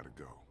 We gotta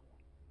go.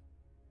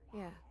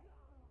 Yeah.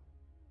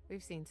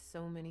 We've seen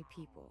so many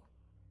people.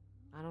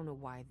 I don't know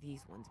why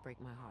these ones break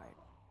my heart.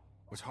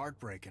 What's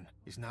heartbreaking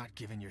is not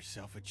giving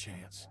yourself a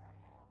chance.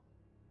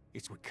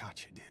 It's what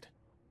Katya did.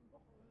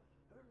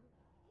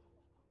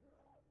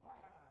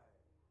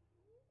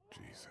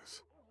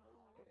 Jesus.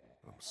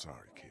 I'm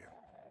sorry, kid.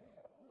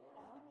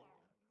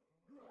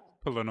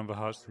 Pulling on the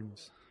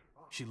heartstrings.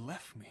 She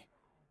left me.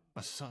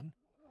 My son.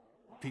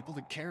 People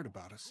that cared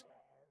about us.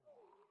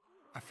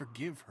 I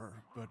forgive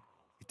her, but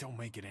it don't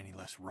make it any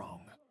less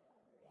wrong.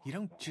 You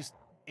don't just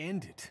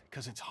end it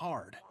because it's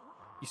hard.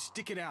 You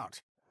stick it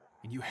out,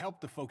 and you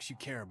help the folks you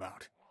care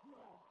about.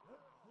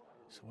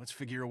 So let's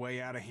figure a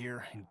way out of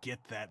here and get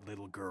that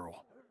little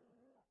girl.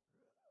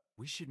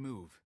 We should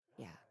move.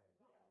 Yeah.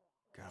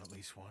 Got at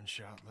least one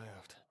shot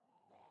left.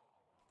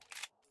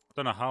 I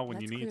don't know how when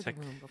Let's you need to clear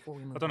check. the room before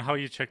we move I don't know on. how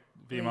you check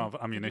the Lee, amount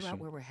of figure out ammunition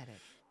where we're headed.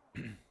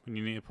 when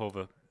you need to pull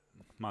the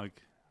mag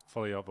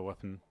fully out of the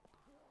weapon.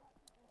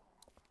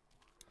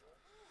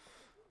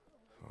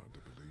 Hard to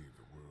believe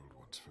the world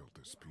once felt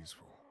this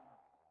peaceful.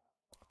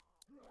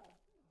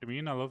 I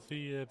mean, I love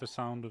the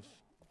sound of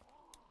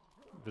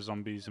the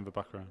zombies in the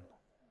background.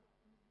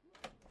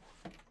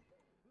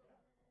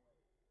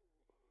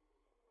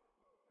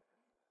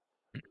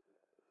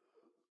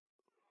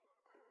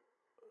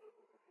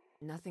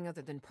 Nothing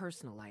other than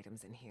personal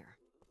items in here.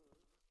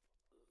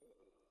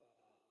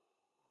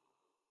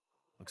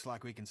 Looks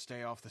like we can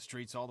stay off the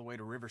streets all the way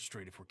to River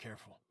Street if we're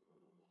careful.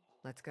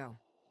 Let's go.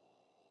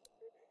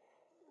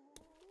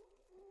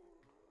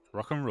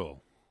 Rock and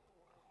roll.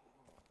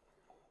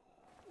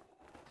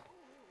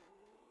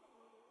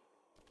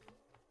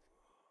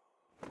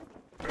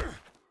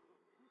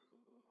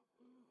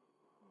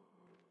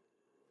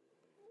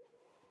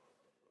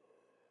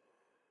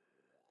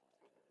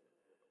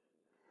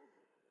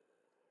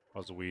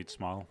 How's the weed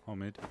smile?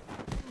 Homemade?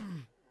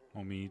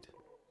 Homemade,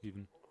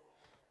 even.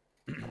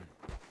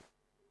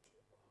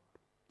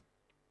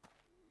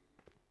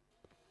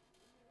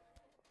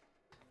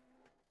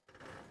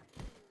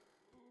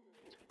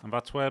 And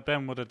that's where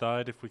Ben would have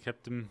died if we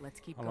kept him Let's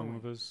keep along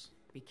going. with us.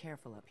 Be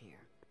careful up here.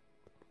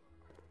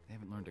 They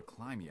haven't learned to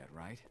climb yet,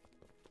 right?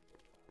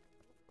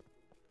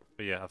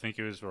 But yeah, I think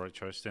it was the right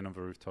choice, staying on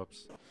the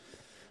rooftops.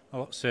 A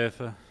lot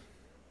safer.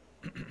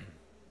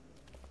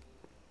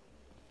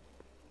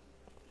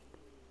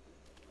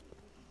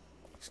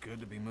 It's good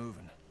to be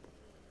moving.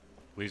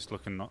 Lee's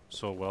looking not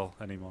so well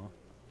anymore.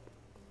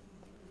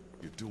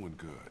 You're doing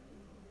good.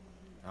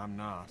 I'm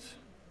not,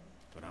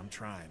 but I'm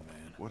trying,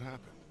 man. What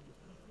happened?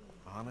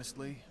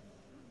 Honestly,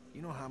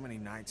 you know how many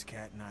nights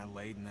Kat and I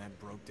laid in that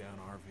broke-down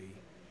RV?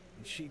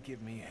 And she'd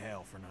give me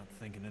hell for not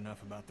thinking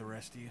enough about the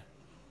rest of you.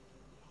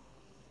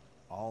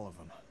 All of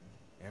them.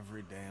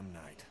 Every damn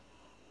night.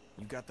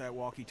 You got that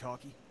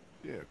walkie-talkie?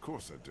 Yeah, of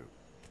course I do.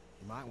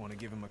 You might want to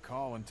give him a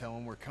call and tell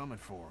him we're coming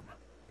for him.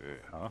 Yeah,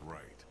 Huh?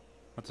 right.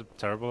 That's a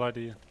terrible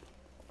idea.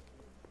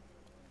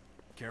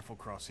 Careful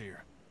cross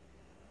here.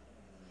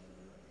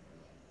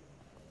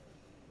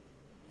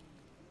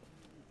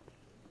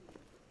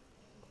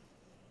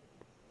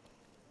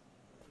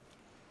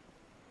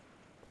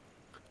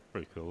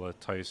 Pretty cool.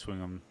 Tire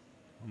swing on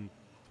the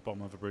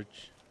bottom of the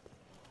bridge.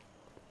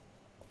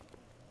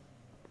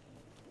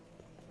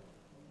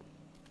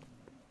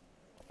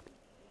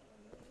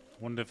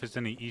 Wonder if there's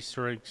any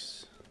Easter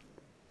eggs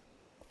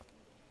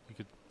you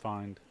could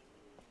find.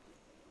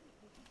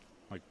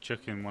 Like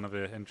chuck in one of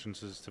the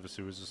entrances to the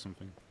sewers or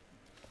something.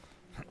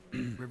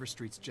 River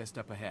Street's just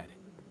up ahead.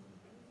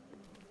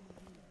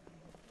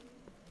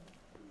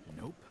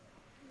 Nope.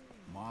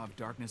 Maw of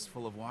darkness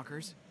full of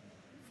walkers?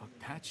 Fuck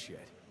that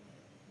shit.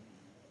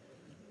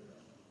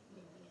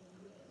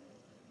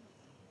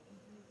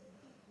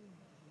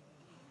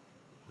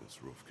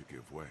 This roof could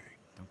give way.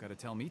 Don't gotta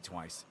tell me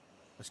twice.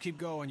 Let's keep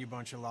going, you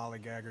bunch of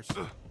lollygaggers.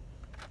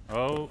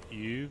 Oh,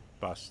 you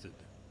bastard.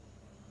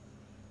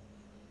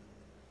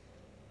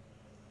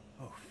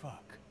 Oh,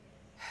 fuck.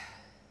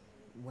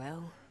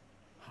 Well,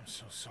 I'm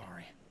so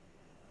sorry.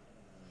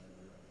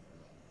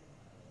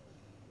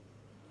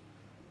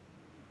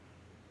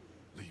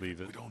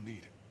 Leave it. We don't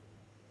need it.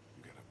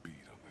 You got a beat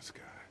on this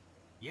guy.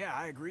 Yeah,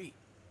 I agree.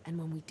 and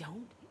when we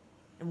don't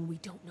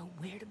know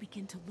where to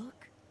begin to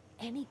look,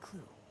 any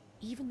clue,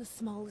 even the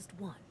smallest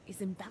one,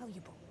 is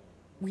invaluable.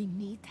 We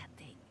need that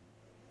thing.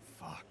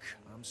 Fuck,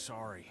 I'm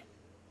sorry.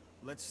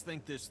 Let's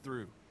think this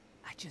through.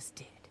 I just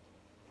did.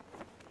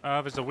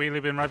 There's a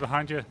wheelie bin right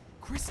behind you.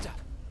 Krista!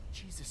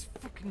 Jesus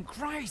fucking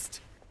Christ!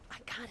 I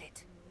got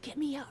it. Get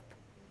me up.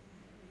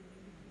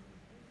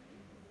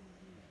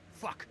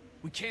 Fuck,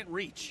 we can't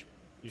reach.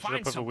 You should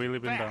have put the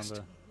wheelie bin down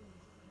there.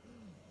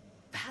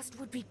 Fast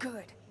would be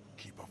good.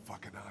 Keep a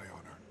fucking eye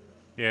on her.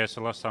 Yeah,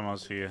 so last time I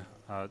was here,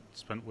 I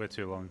spent way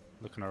too long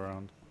looking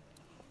around.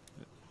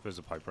 There's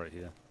a pipe right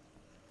here.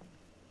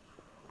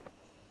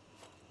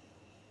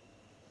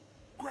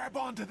 Grab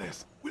onto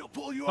this. We'll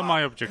pull you Not up.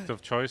 my object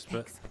of choice,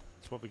 but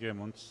it's what the game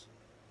wants.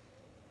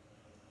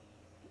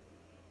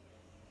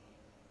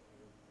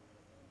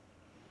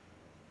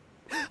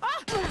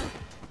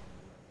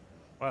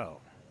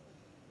 Well.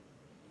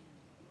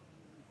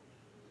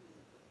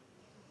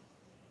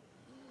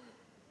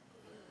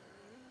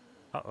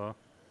 Uh-oh.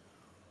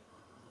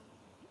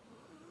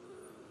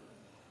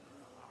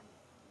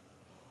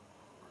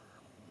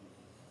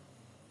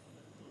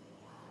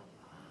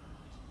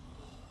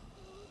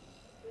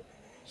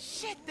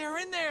 Shit, they're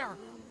in there!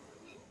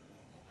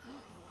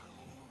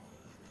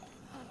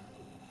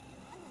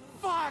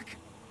 Fuck!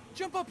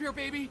 Jump up here,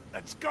 baby!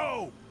 Let's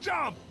go.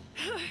 Jump.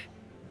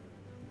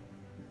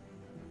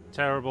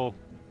 Terrible,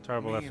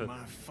 terrible Me effort. in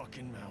my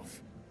fucking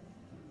mouth.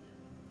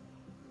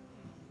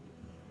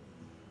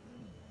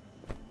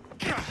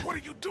 What are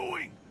you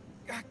doing?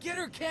 Get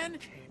her, Ken!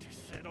 Can't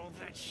said all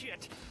that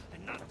shit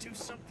and not do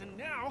something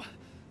now.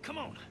 Come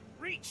on,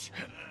 reach.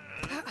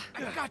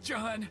 I got you,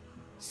 hun!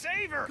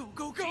 Save her! Go,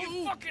 go, go! Do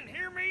you fucking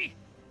hear me?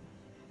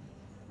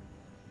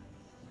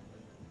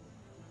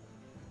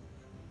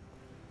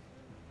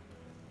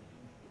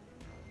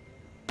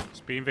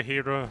 He's being the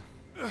hero.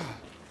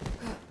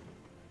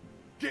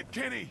 Get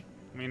Kenny.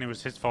 I mean, it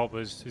was his fault,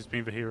 but he's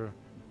being the hero.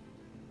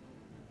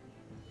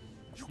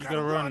 You You gotta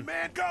gotta run, run.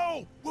 man.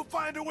 Go. We'll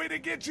find a way to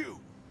get you.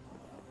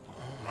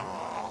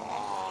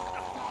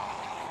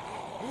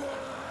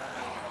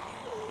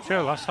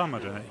 Sure, last time I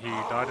did it, he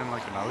died in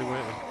like an alleyway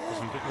or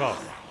something. Well,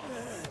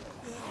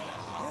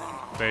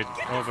 they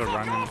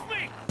overran him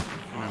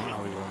in an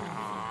alleyway.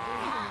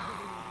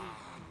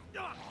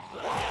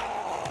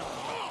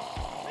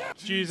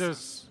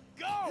 Jesus.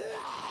 Go! I'll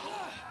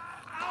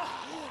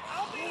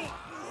be.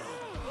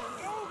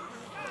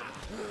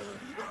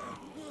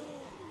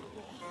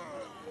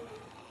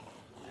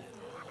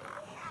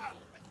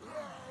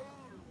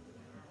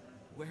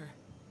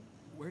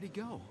 Where'd he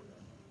go?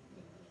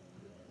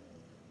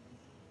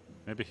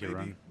 Maybe he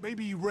ran.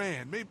 Maybe he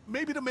ran.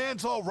 Maybe the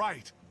man's all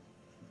right.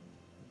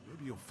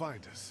 Maybe he'll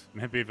find us.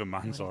 Maybe the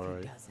man's What if he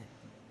alright. doesn't?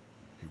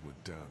 He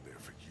went down there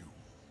for you.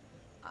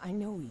 I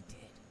know he did.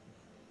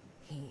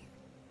 He...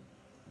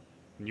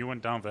 And you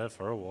went down there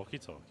for a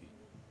walkie-talkie.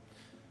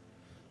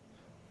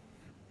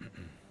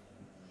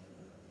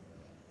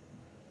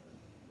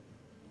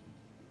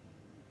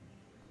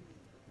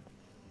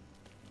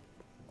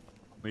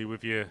 Lee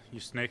with your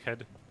snake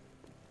head.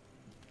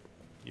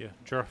 Yeah,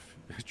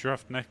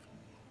 giraffe neck.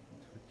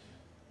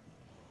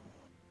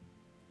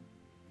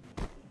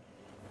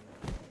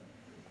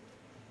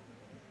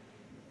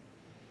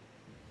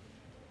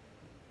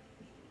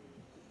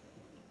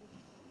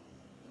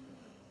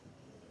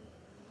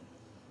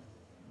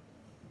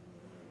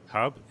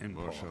 Hub in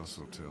Marshall's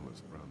hotel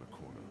is around the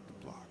corner of the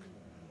block.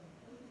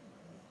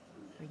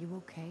 Are you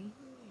okay?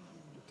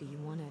 Do you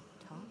want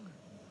to talk?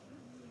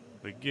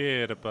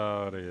 Forget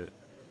about it.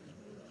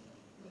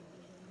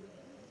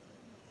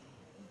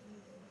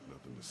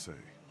 Nothing to say.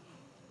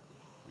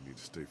 We need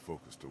to stay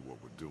focused on what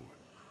we're doing.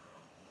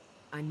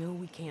 I know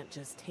we can't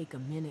just take a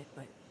minute,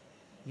 but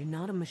you're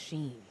not a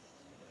machine.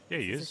 Yeah,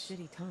 he It's is. a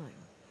shitty time.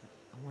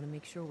 I want to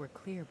make sure we're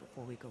clear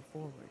before we go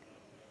forward.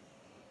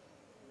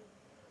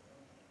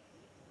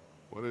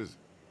 What is it?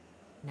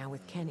 Now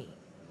with Kenny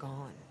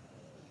gone,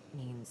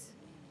 means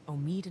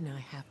Omid and I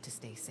have to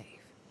stay safe.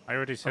 I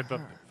already said For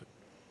that her.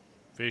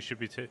 they should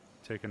be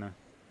taking a.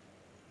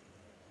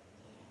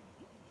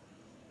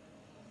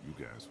 You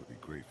guys would be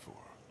great for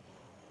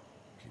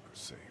her. Keep her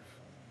safe.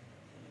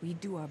 We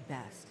do our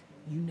best.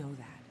 You know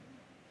that.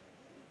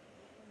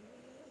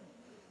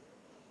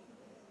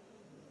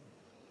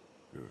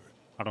 Good.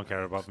 I don't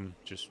care about them.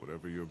 Just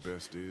Whatever your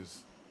best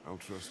is, I'll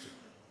trust it.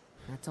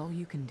 That's all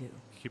you can do.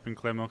 keeping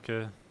Clem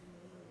okay.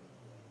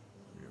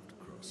 We have to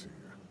cross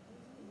here.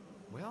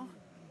 Well,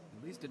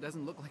 at least it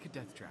doesn't look like a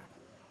death trap.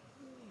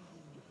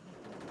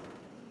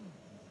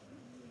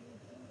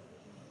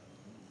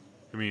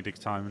 Comedic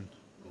timing.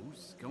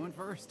 Who's going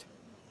first?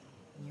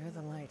 You're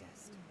the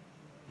lightest.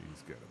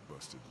 He's got a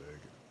busted leg.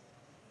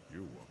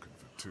 You're walking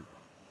for two.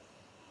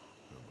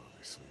 I'm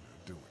obviously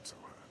not doing so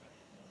hot.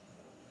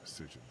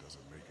 Decision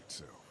doesn't make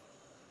itself.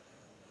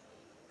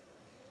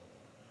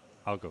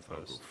 I'll go I'll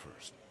go first.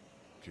 first,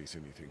 in case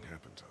anything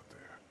happens out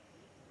there.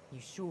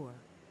 You sure?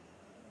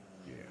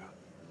 Yeah.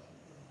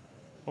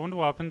 I wonder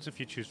what happens if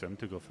you choose them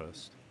to go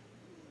first.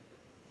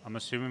 I'm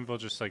assuming they'll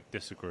just like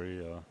disagree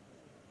or...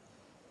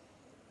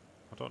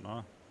 I don't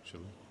know,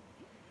 actually.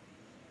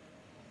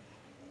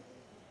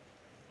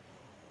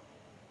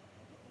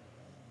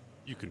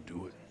 You can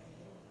do it.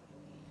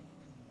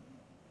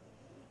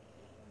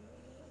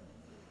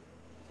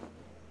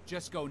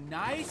 Just go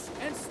nice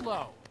and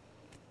slow.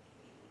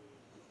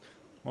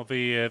 Well,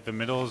 the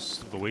middle's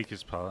the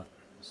weakest part,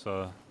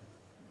 so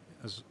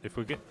if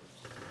we get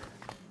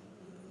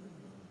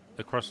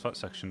across that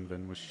section,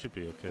 then we should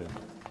be okay.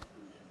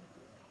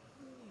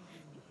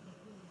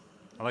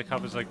 I like how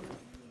there's like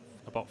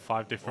about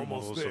 5 different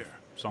Almost models there.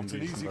 of zombies.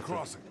 It's an easy and that's it.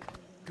 crossing.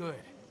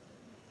 Good.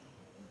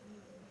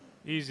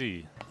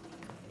 Easy.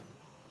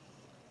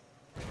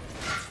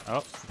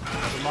 Oh,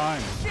 never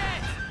mind.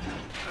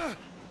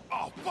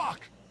 Oh,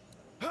 fuck!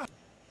 I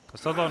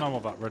still don't know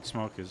what that red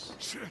smoke is.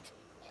 Shit!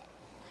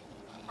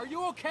 Are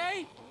you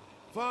okay?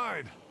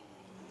 Fine.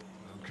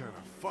 I'm kind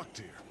of fucked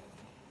here.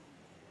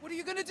 What are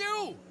you gonna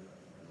do?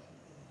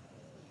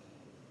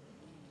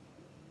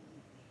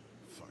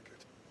 Fuck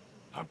it.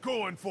 I'm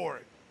going for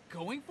it.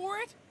 Going for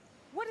it?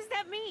 What does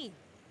that mean?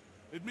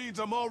 It means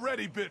I'm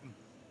already bitten.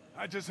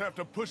 I just have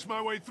to push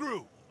my way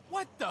through.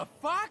 What the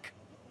fuck?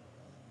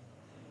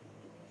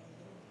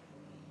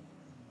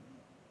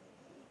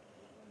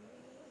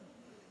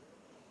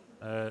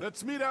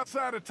 Let's meet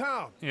outside of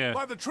town. Yeah.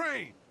 By the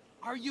train.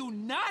 Are you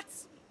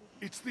nuts?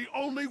 It's the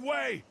only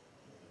way.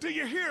 Do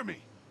you hear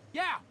me?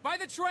 Yeah, by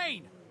the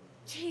train.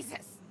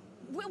 Jesus.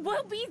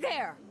 We'll be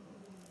there.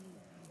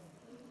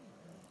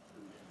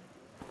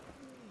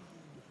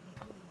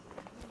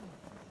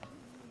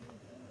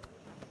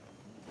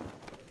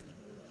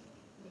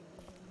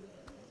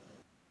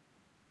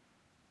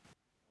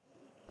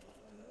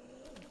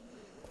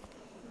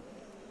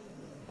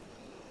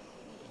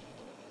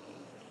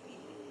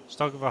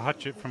 Stuck with a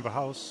hatchet from the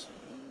house.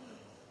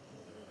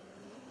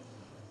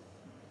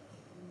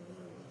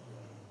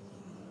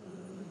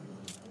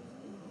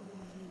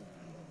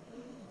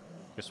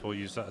 Guess we'll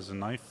use that as a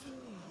knife.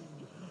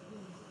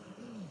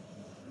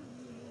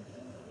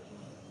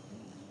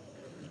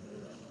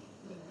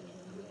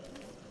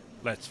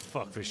 Let's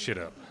fuck this shit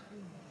up.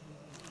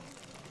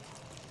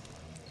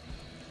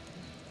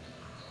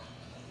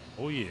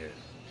 Oh yeah.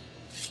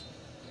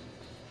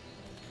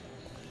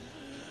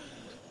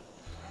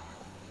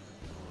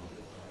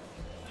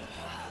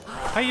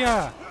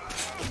 Hiya!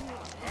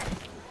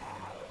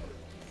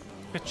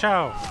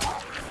 Ka-chow!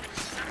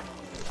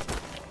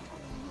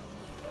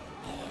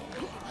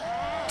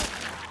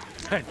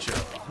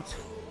 Headshot!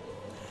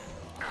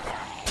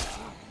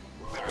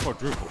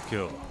 Quadruple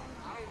kill.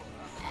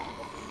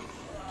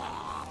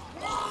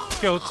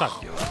 Kill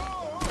Takula.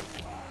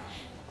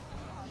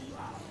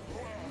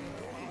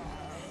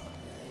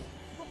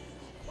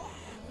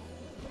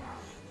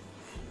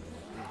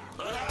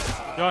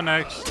 You're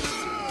next.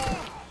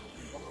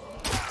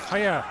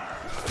 Hiya!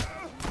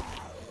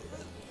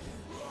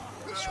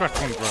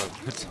 Scratch one, bro.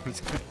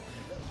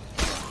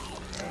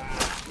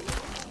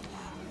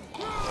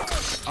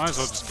 I might as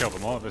well just kill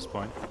them all at this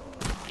point.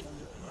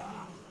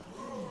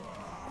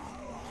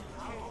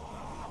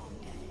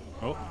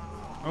 Oh,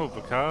 oh,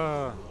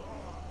 Bakar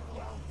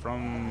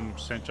from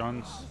St.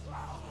 John's.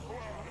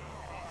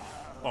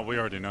 Well, we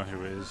already know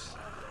who it is.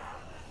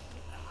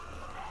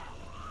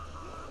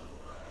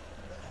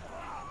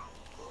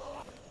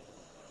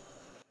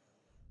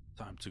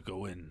 Time to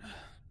go in,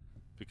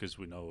 because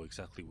we know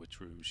exactly which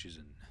room she's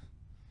in.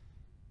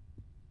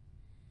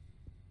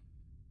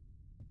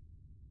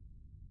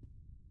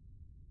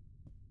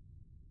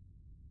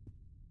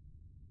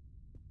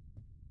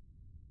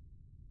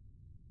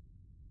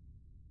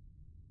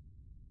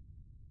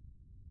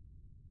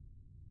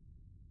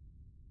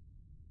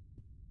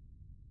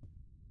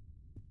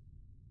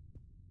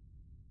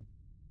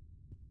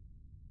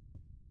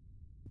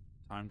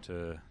 Time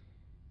to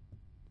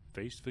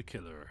face the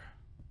killer.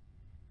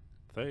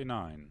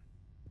 39,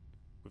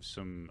 with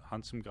some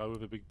handsome guy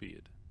with a big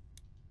beard.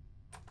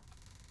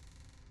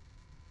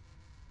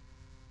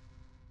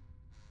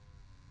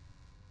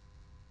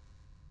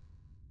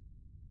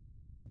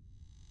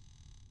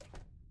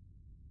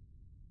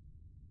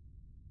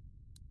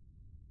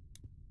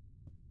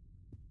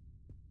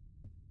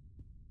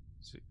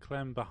 Is it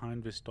Clem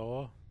behind this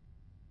door?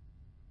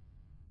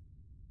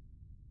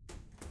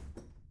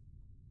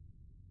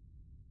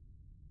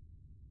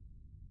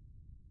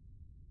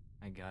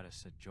 I got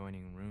us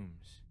adjoining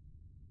rooms.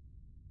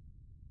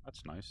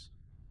 That's nice.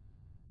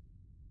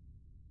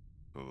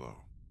 Hello.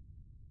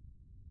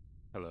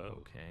 Hello.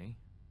 Okay.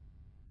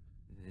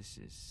 This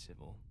is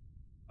civil.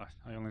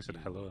 I only said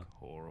You hello. look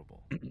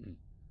horrible.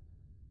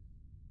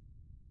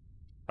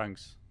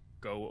 Thanks.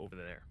 Go over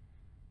there.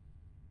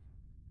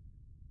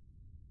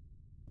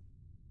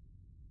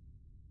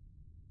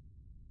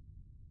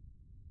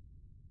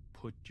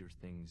 put your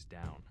things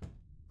down.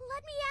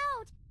 Let me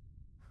out!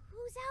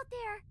 Who's out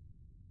there?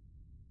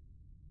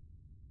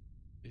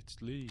 It's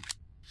Lee.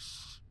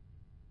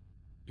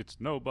 It's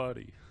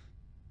nobody.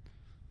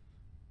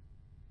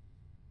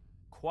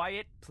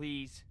 Quiet,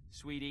 please,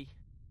 sweetie.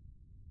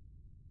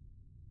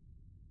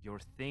 Your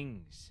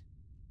things.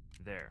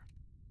 There.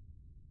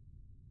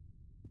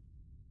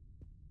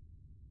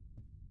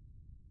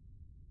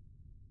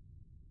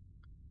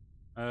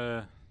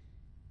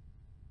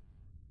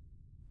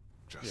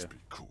 Just be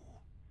cool.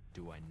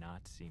 Do I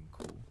not seem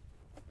cool?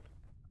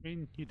 I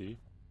mean, you do.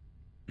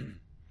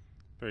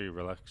 Very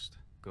relaxed.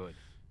 Good.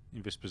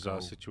 In this bizarre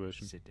Go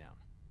situation. Sit down.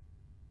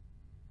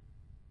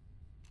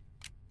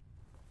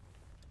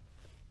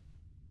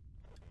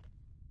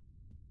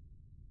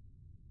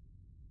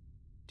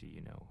 Do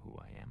you know who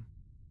I am?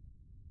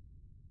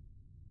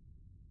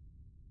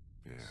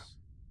 Yeah,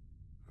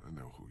 I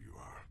know who you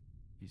are.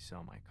 You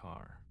saw my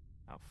car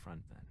out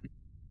front then.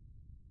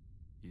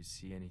 You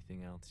see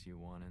anything else you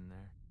want in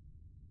there?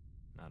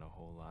 Not a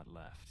whole lot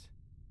left.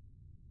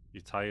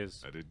 Your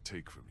tires. I didn't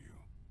take from you.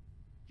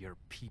 Your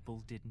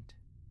people didn't?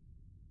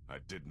 I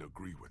didn't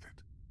agree with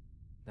it.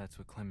 That's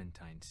what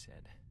Clementine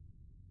said.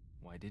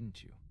 Why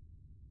didn't you?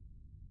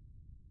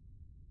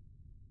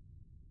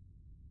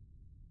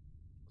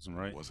 Wasn't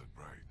right. It wasn't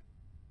right.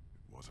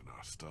 It wasn't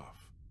our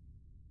stuff.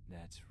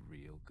 That's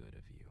real good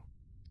of you.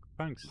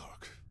 Thanks.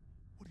 Look,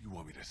 what do you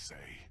want me to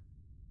say?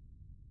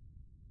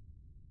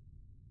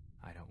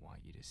 I don't want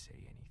you to say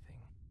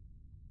anything.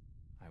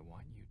 I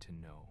want you to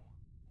know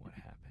what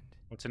happened.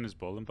 What's in his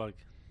bowling bag?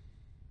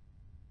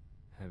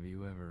 Have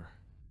you ever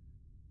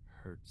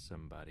hurt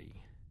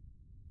somebody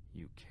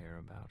you care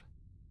about?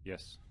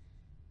 Yes.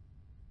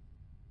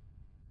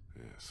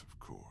 Yes, of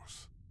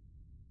course.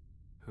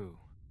 Who?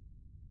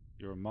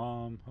 Your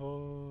mom.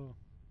 Oh,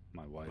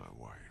 my wife. My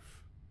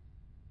wife.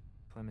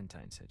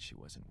 Clementine said she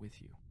wasn't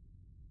with you.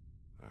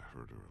 I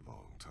heard her a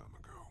long time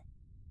ago.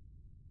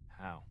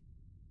 How?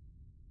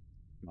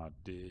 Not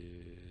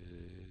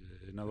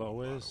in a lot of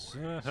ways.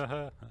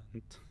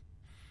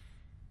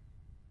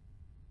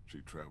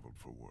 She traveled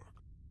for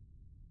work.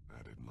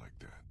 I didn't like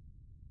that.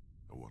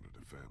 I wanted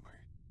a family.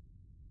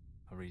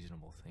 A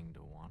reasonable thing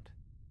to want.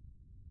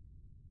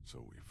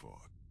 So we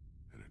fought,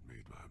 and it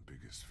made my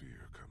biggest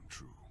fear come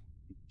true.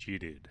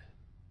 Cheated.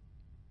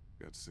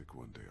 Got sick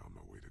one day on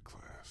my way to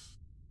class.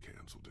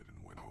 Canceled it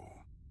and went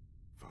home.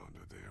 Found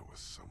her there with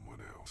someone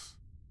else.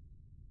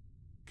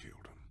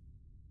 Killed him.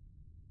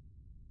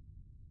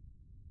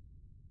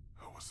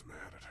 I was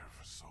mad at her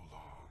for so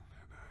long,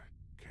 and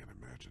I can't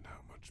imagine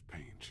how much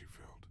pain she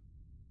felt.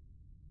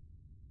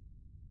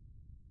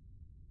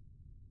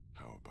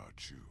 How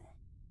about you?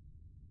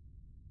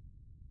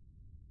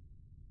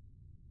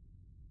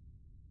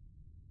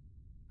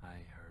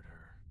 I hurt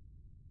her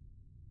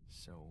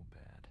so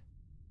bad.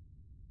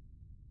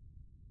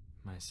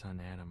 My son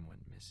Adam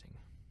went missing.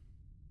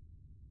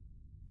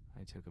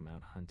 I took him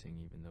out hunting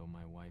even though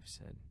my wife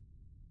said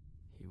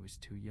he was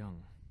too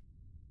young.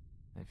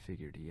 I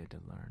figured he had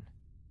to learn.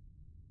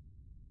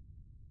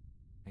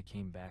 I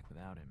came back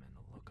without him and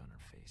the look on her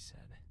face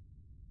said,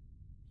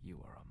 "You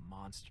are a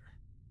monster."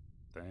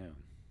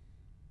 Damn.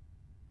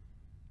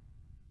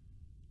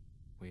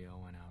 We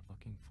all went out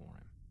looking for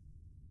him.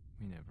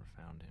 We never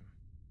found him.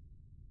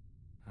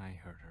 I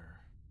hurt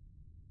her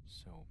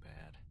so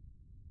bad.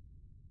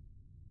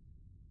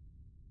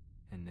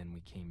 And then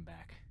we came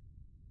back,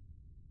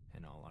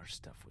 and all our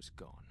stuff was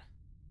gone.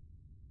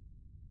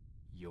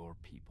 Your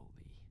people,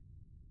 Lee.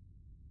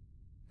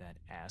 That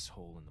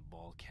asshole in the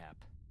ball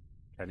cap.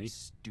 Penny?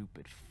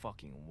 Stupid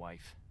fucking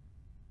wife.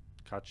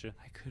 Gotcha.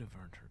 I could have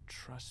earned her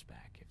trust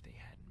back if they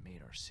hadn't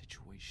made our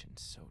situation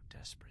so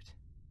desperate.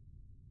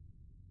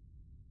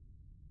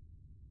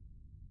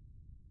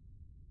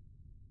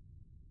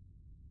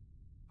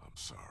 I'm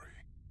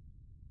sorry.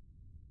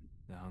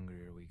 The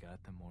hungrier we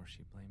got, the more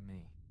she blamed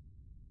me.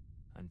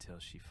 Until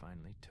she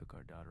finally took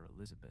our daughter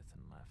Elizabeth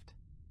and left.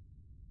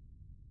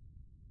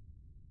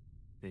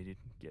 They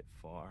didn't get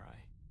far. I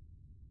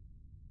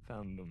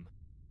found them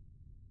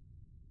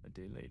a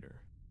day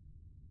later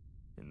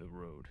in the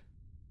road.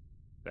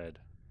 Dead.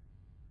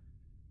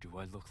 Do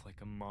I look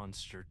like a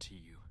monster to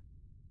you?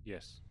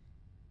 Yes.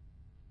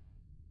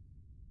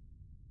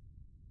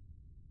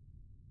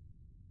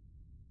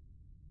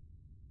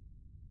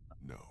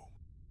 No.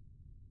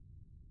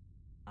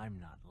 I'm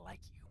not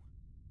like you.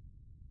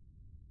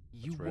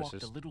 You That's walked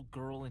racist. a little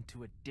girl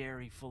into a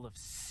dairy full of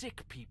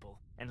sick people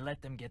and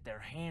let them get their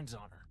hands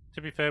on her.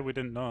 To be fair, we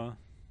didn't know.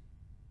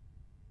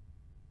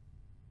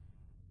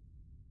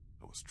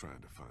 I was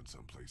trying to find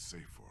someplace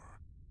safe for her.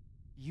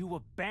 You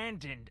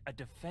abandoned a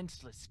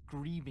defenseless,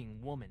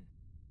 grieving woman.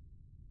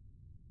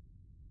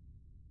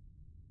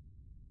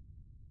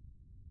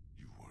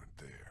 You weren't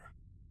there.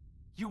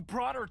 You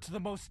brought her to the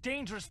most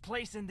dangerous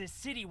place in this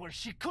city where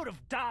she could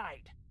have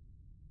died.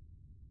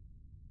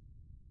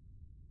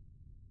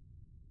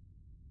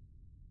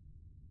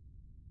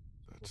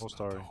 That's whole not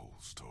story. the whole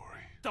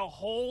story. The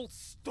whole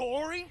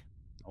story?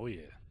 Oh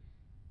yeah.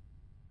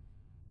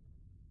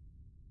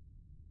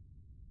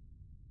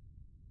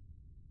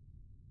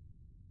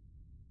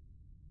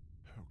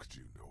 could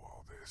you know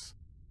all this?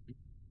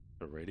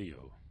 The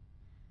radio.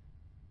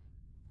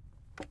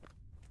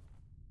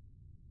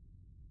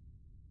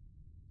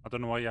 I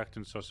don't know why you're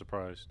acting so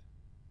surprised.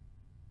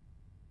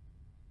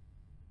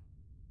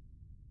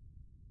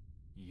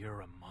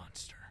 You're a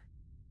monster.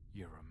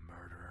 You're a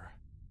murderer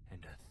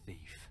and a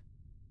thief.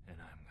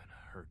 And I'm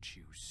gonna hurt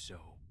you so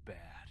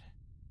bad.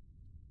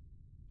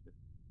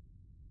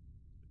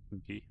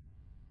 Okay.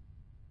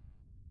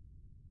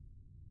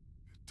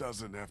 It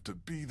doesn't have to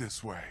be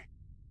this way.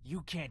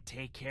 You can't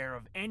take care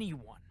of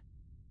anyone.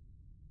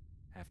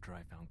 After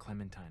I found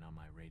Clementine on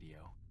my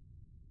radio,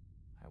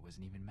 I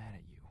wasn't even mad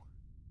at you.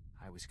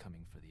 I was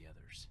coming for the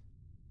others.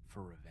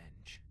 For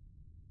revenge.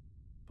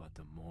 But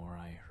the more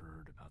I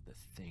heard about the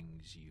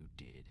things you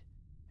did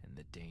and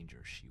the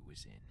danger she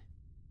was in,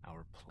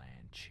 our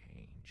plan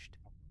changed.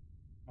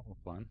 Our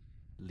plan?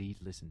 Lee,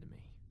 listen to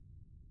me.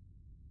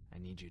 I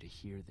need you to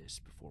hear this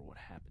before what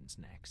happens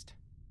next.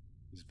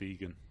 He's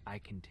vegan. I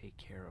can take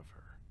care of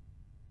her.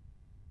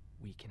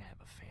 We can have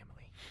a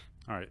family.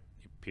 Alright,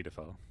 you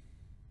pedophile.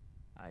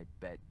 I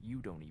bet you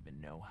don't even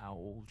know how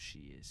old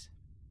she is.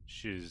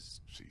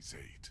 She's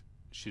 8.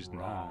 She's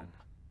Wrong. 9.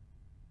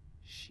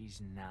 She's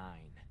 9.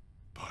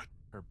 But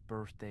her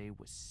birthday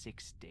was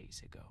 6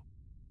 days ago.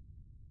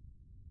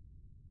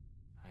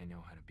 I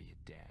know how to be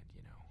a dad,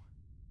 you know.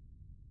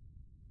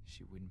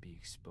 She wouldn't be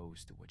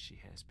exposed to what she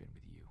has been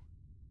with you.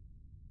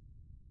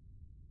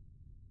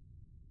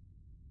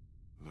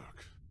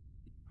 look,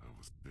 I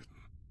was bitten.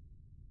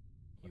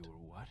 You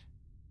were what?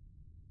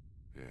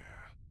 Yeah.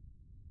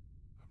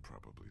 I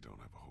probably don't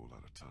have a whole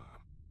lot of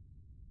time.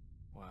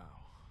 Wow.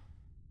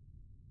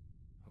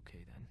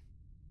 Okay then.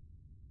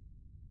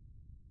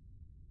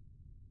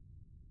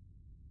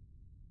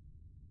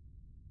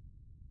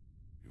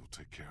 You'll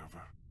take care of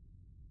her?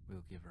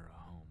 We'll give her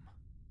a home.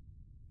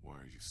 Why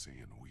are you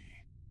saying we?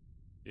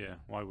 Yeah,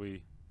 why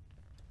we?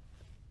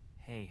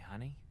 Hey,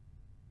 honey.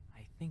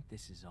 I think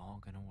this is all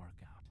gonna work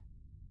out.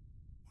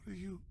 What are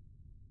you?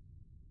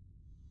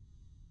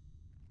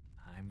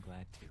 I'm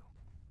glad too.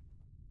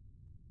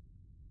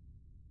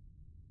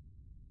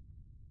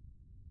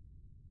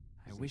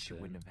 I wish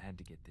it wouldn't have had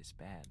to get this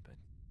bad, but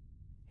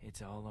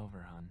it's all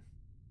over, hon.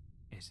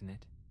 Isn't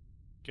it?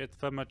 Get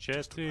the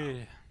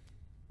machete.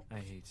 I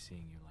hate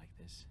seeing you like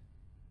this.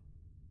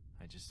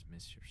 I just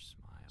miss your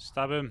smile.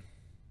 Stab him.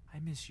 I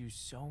miss you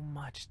so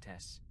much,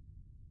 Tess.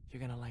 You're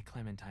gonna like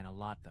Clementine a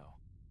lot, though.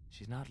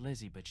 She's not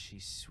Lizzie, but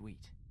she's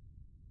sweet.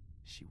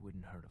 She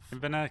wouldn't hurt a fly.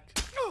 In the neck.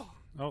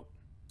 Oh,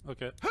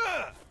 okay.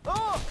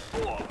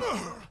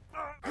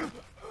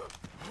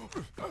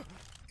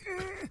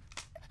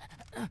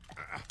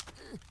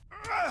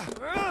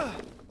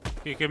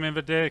 Kick him in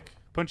the dick.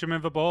 Punch him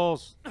in the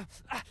balls.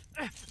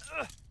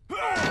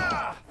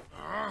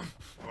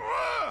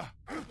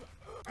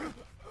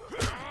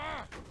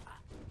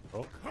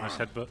 Oh, nice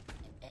headbutt.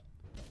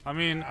 I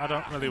mean, I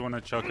don't really want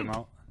to choke him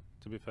out,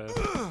 to be fair.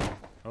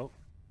 Oh.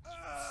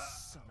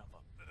 Son of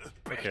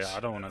a bitch. Okay, I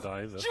don't want to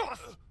die either.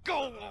 Just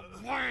go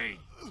away!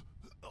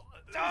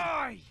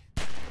 Die!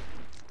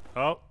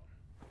 Oh.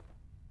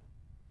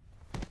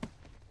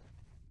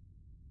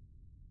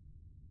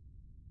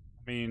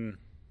 I mean,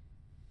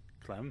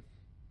 Clem.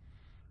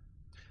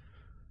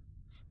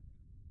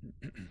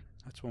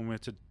 That's one way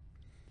to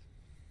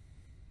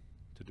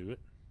do it.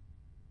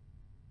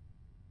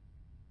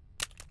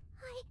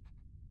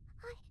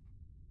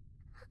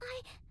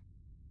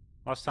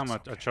 Last time I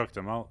choked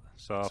him out,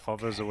 so I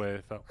thought there's a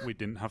way that we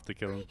didn't have to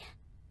kill him.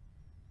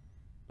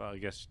 But I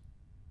guess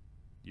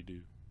you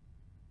do.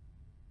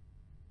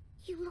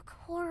 You look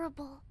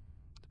horrible.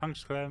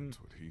 Thanks, Clem.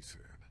 That's what he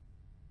said.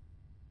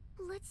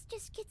 Let's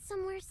just get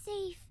somewhere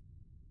safe.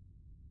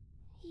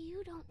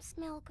 You don't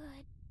smell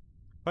good.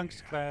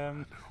 Thanks,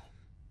 Clem.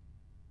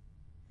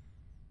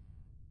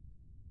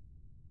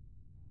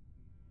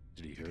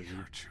 Did he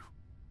hurt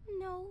you?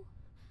 No,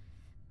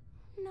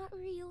 not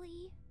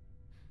really.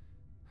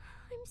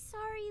 I'm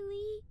sorry,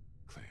 Lee.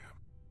 Clem,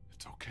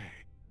 it's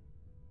okay.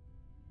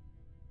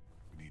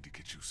 We need to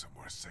get you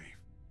somewhere safe.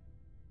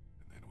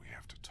 And then we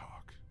have to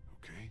talk,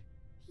 okay?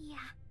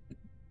 Yeah.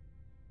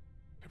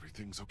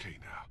 Everything's okay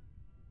now.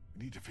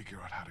 We need to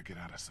figure out how to get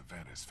out of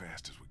Savannah as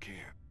fast as we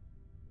can.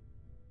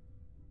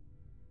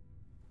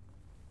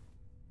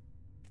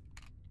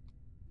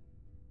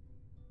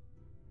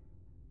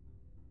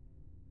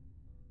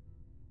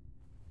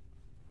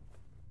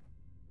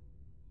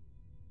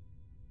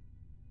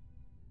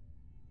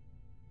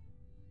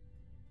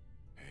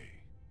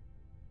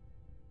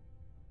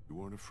 You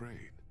weren't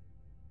afraid.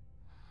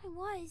 I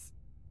was.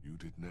 You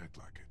didn't act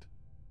like it.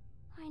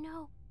 I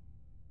know.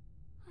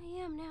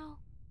 I am now.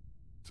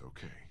 It's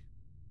okay.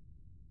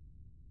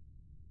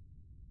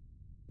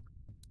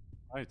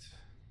 Right.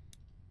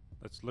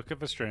 Let's look at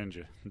the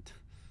stranger.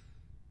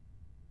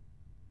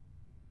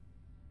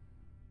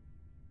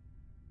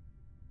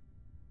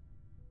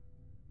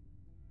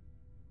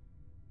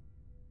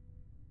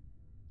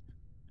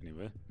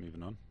 Anyway,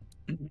 moving on.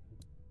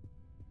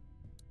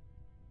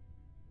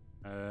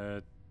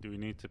 Do we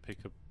need to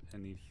pick up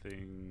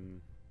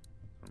anything?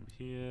 From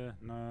here,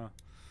 no.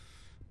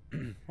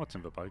 What's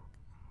in the bag?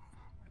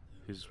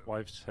 His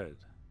wife's head.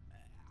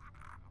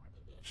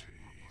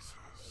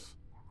 Jesus.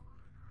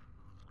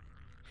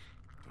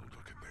 Don't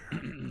look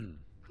in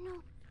there.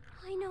 No,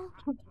 I know.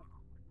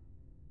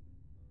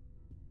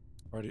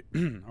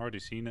 Already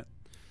seen it.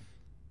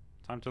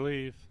 Time to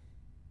leave.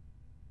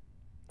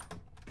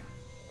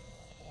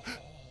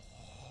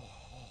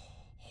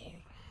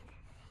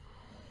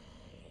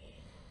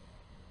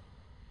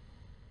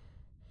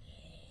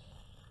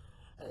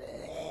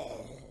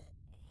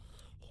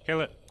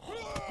 Kill it.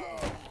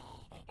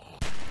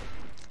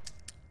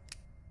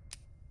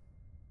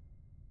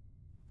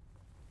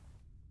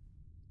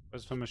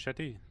 Where's the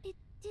machete? It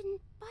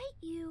didn't bite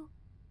you.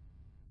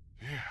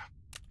 Yeah,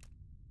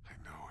 I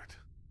know it.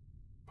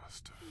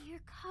 Must have.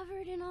 You're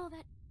covered in all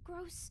that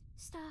gross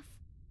stuff.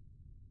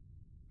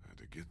 Had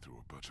to get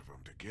through a bunch of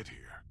them to get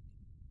here.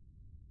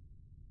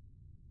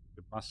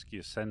 The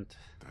musky scent.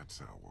 That's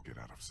how we'll get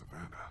out of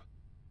Savannah.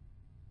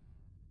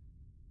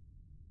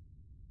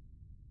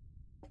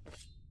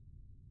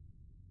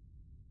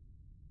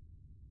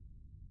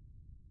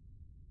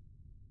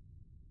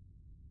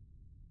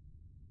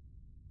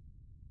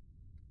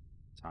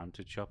 Time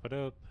to chop it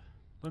up.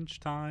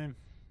 Lunchtime.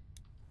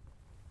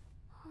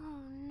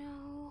 Oh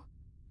no.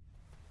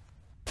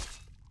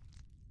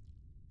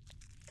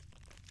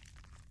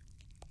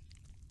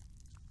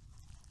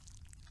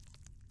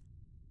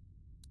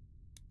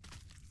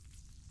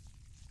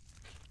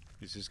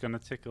 This is gonna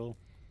tickle.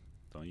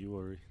 Don't you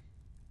worry.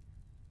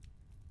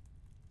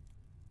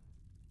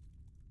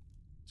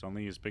 It's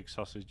only his big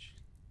sausage.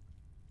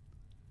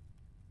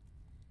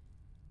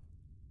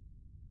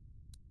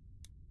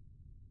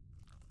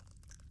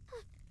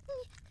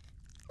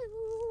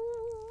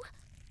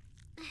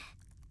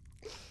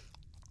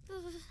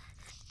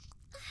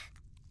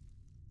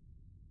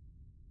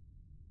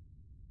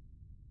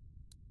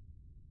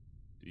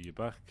 Do you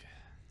back?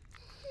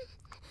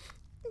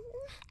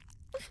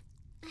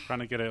 Trying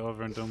to get it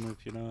over and done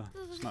with, you know.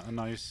 It's not a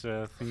nice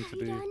thing to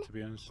do, to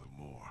be honest. A little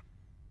more.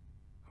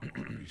 I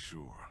want to be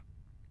sure.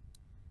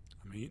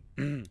 I mean,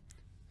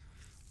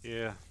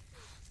 yeah.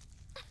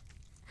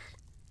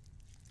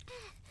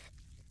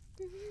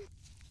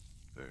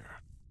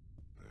 There.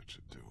 That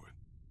should do it.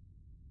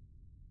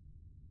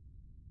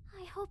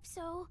 I hope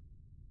so.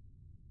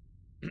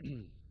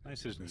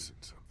 Nice, isn't it? Missing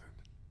something.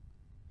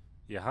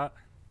 Your hat?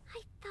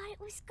 I thought it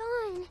was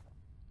gone.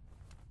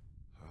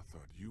 I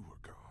thought you were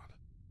gone.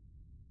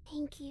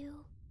 Thank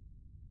you.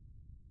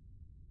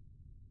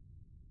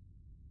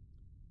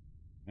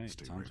 Hey,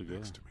 Stay time right to go.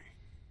 next to me.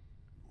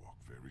 Walk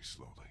very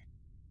slowly.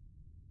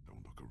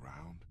 Don't look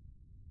around.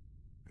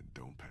 And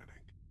don't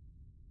panic.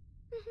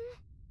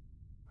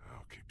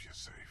 I'll keep you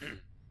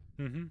safe.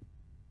 Mm-hmm.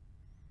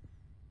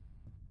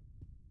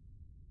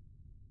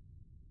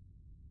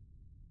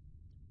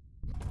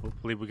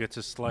 Hopefully we get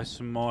to slice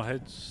some more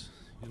heads,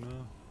 you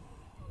know.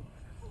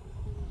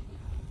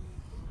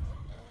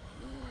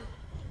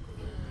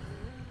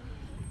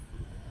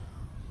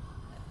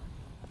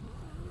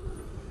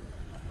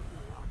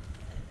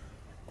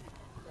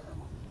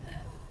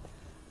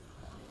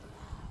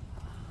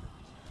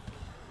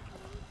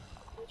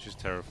 She's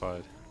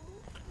terrified.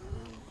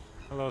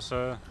 Hello,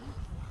 sir.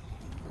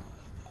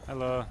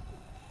 Hello.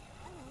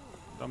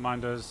 Don't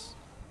mind us.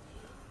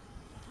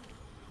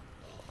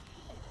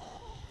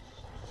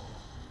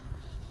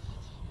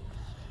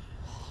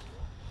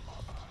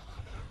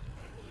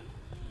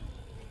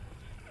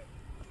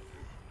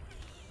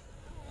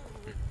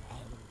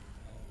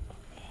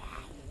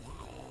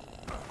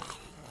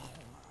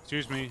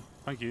 Excuse me.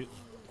 Thank you.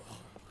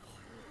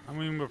 I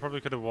mean, we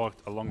probably could have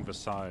walked along the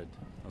side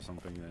or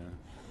something there.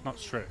 Not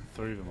straight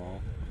through them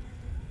all.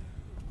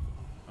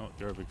 Oh,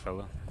 you're a big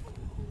fella.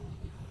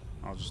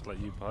 I'll just let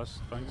you pass,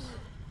 thanks.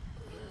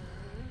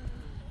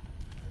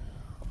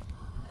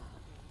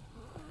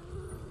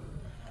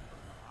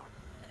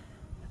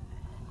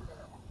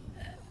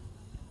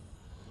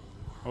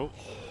 Oh.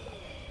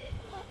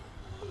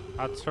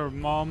 That's her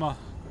mama.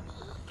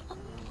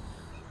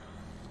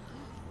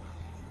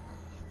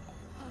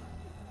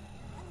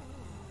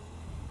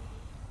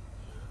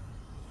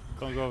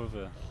 Don't go over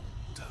there.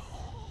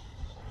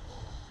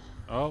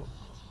 Oh.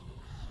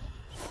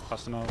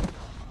 Passing over.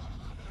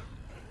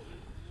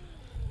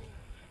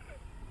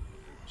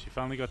 She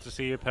finally got to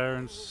see her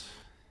parents.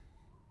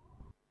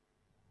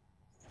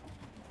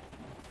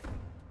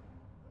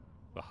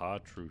 The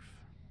hard truth.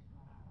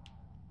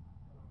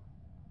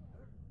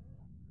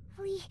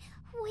 Lee,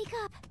 wake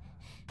up.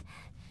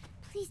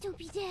 Please don't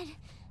be dead.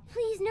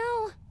 Please,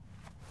 no.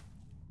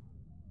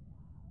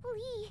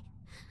 Lee,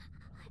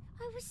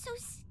 I was so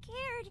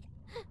scared.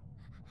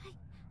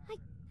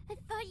 I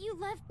thought you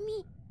left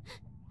me.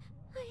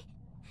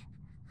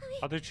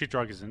 How did she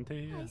drag us into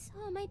here? I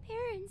saw my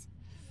parents.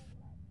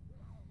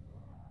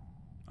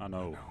 I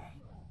know.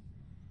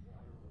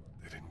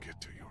 They didn't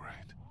get to you,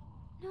 right?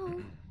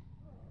 No.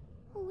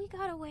 We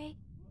got away.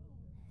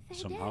 They're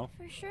Somehow. dead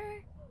for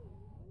sure.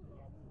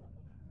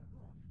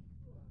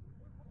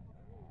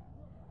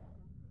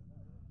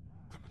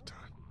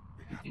 Clementine,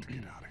 we have have to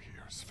get out of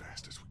here as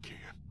fast as we can.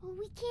 Well,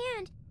 we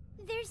can't.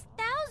 There's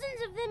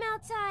thousands of them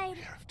outside.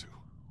 We have to.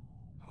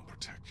 I'll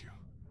protect you.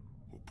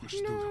 We'll push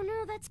No, through them.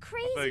 no, that's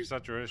crazy. Big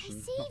exaggeration. I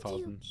Not saved you.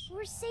 thousands.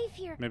 We're safe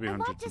here. Maybe I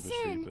hundreds locked of us the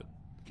street, in. but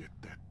Get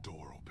that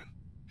door open.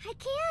 I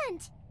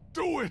can't.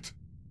 Do it!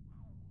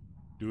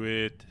 do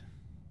it.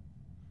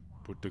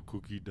 Put the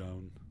cookie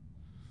down.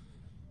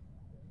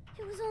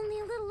 It was only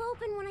a little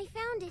open when I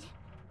found it.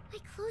 I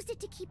closed it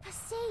to keep us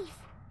safe.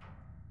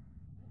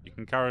 You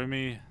can carry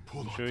me.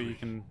 Pull I'm on sure you three.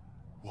 can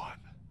 1,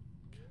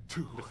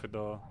 2, lift the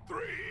door. 3.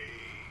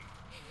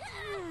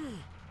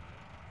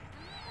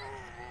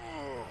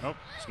 Nope,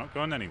 it's not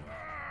going anywhere.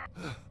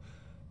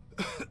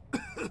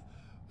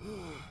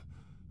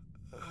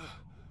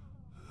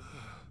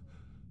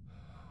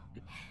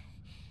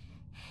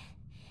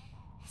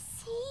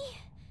 See?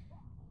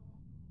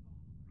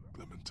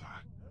 Clementine,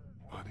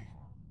 honey.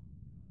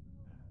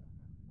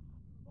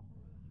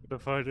 To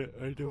find it,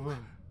 I do. What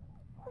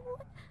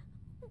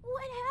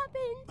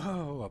happened?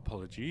 Oh,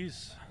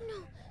 apologies.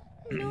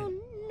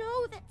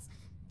 No,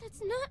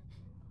 that's not.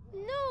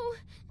 No.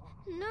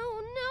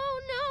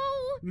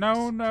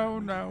 No.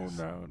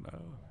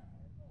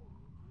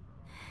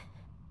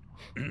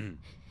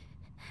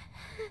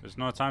 There's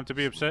no time to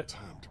be upset.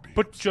 Time to be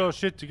Put upset. your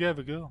shit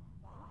together, girl.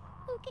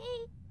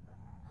 Okay.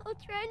 I'll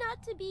try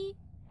not to be.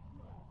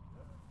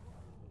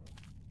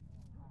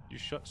 You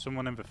shot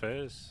someone in the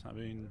face. I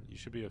mean, you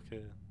should be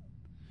okay.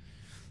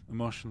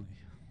 Emotionally.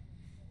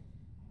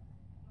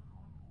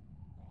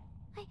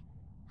 I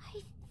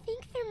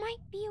think there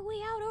might be a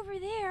way out over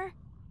there.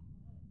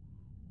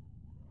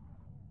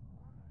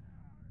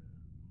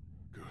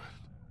 Good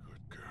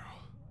girl.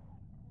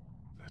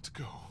 Let's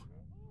go.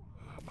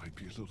 Might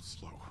be a little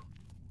slow.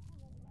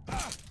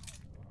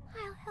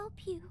 I'll help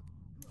you.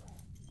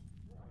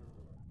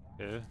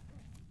 Yeah.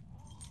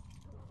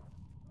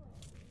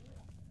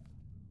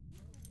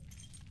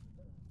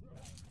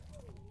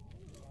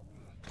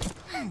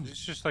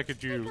 It's just like a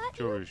jewelry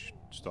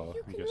store,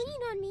 You I'm can guessing.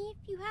 lean on me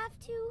if you have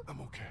to.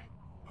 I'm okay.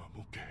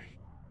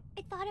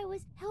 I thought I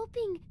was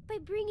helping by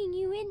bringing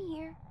you in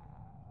here.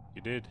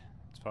 You did.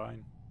 It's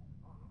fine.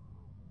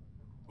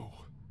 Oh,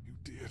 you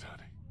did,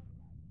 honey.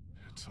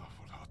 It's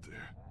awful out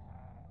there.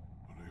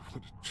 But they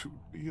would have chewed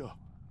me up.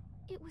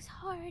 It was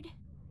hard.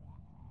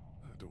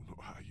 I don't know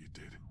how you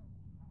did it,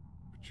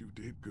 but you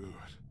did good.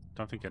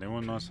 Don't think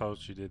anyone knows how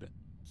she did it.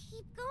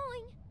 Keep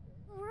going.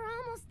 We're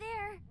almost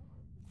there.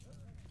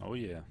 Oh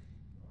yeah.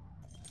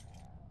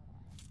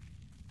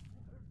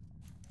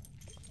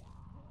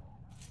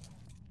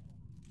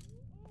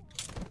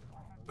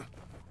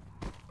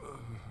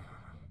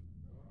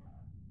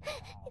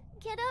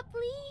 Get up,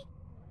 Lee.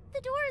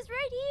 The door is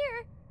right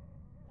here.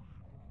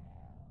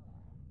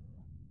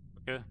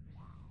 Okay.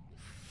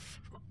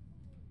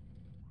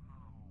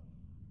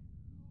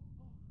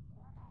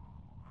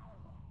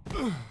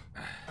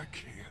 I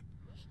can't.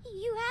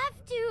 You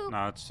have to.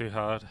 No, it's too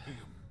hard.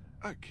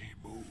 I can't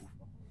move.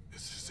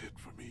 This is it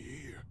for me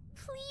here.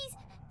 Please,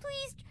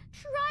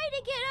 try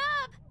to get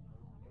up.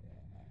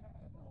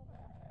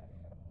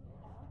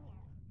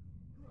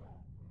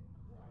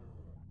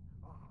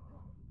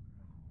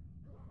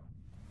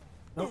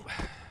 Nope.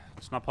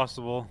 It's not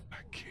possible. I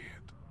can't.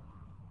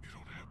 You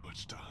don't have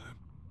much time.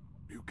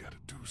 You gotta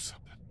do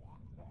something.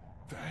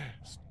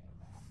 Fast.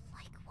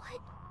 Like what?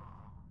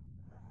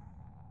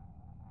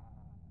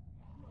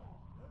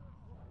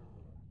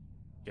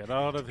 Get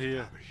out of Get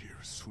here. out of here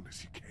as soon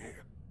as you can.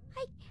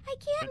 I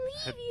can't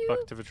Head leave you.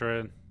 back to the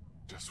train.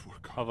 Just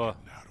work on Other.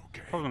 getting out,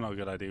 okay? Probably not a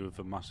good idea with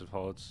the massive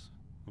hordes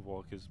of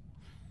walkers.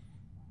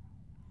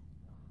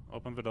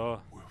 Open the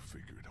door. We'll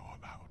figure it all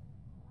out.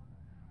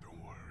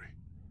 Don't worry.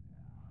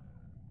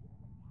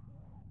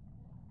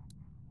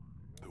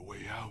 The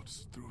way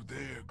out's through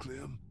there,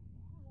 Clem.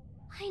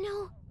 I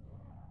know.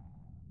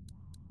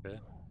 Okay.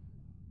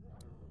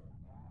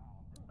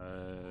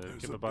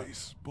 There's Give a it back.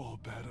 baseball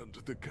bat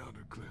under the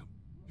counter, Clem.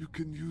 You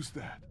can use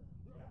that.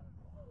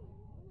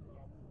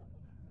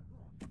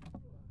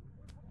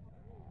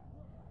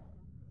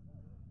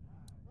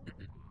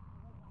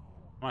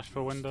 Smash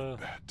the window.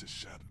 Bat to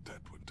shatter that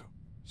window,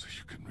 so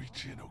you can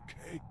reach in,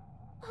 okay?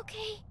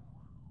 Okay.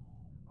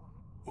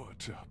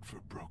 Watch out for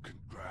broken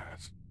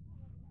glass.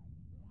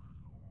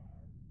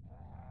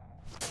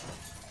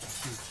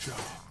 Good job.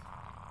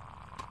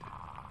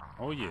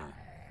 Oh yeah.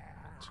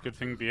 It's a good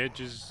thing the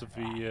edges of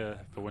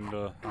the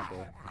window aren't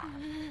there.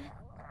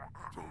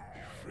 Don't be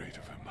afraid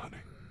of him, honey.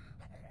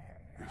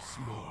 You're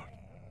smart.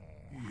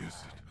 He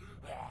isn't.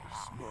 You're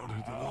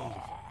smarter than all of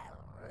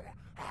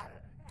them.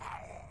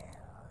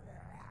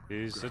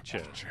 Here's a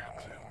chair. The chair,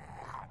 Clem.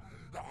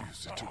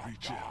 Use it to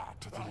reach in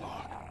to the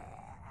lock.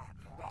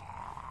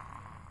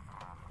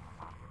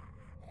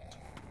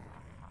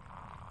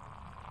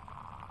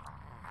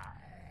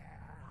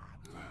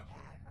 Clem,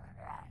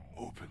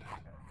 open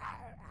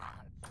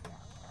it.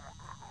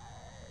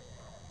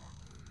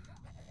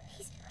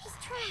 He's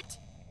trapped.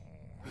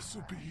 This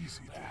will be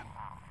easy then.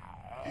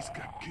 He's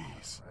got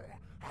keys.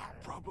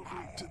 Probably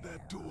to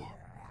that door.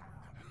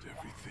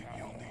 everything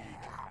you'll need.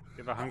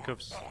 Give her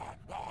handcuffs.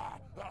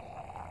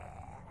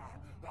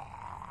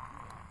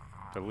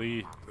 To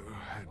Lee. There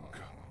are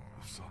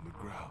handcuffs on the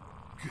ground.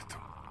 Get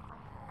them.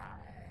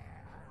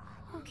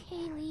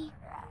 Okay, Lee.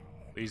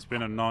 Lee's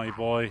been a naughty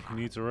boy. He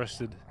needs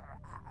arrested.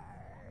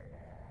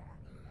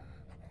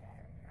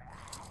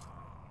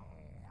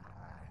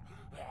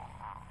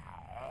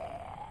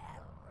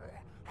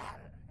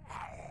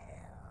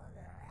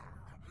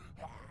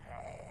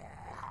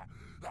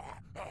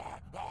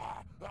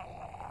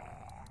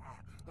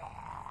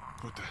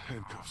 Put the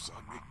handcuffs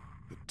on me.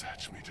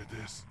 Attach me to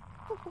this.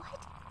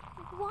 What?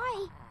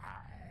 Why?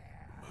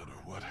 No matter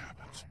what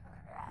happens,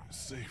 you're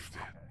safe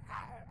then.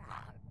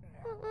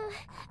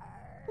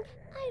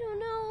 I don't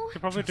know.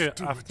 Could probably do Just it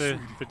do it, after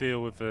sweetie. the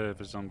deal with the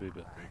zombie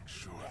bit. Make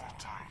sure they're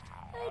tight.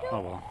 I don't.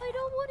 Oh, well. I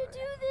don't want to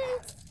do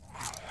this.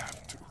 You'll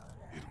have to.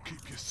 It'll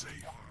keep you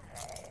safe.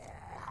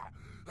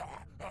 You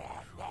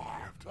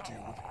only have to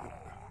deal with him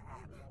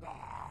now.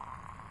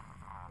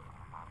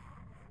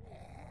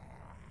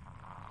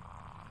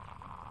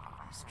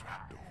 He's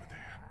trapped over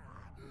there.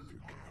 If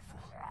you're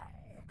careful,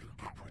 you can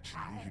get what you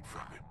need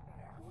from him.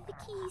 The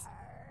keys,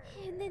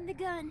 and then the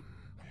gun.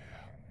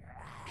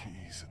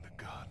 Keys and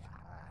the gun.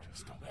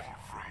 Just don't be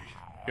afraid.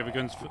 Give a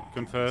gun It's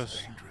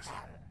first, dangerous.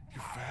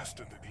 You're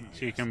faster than he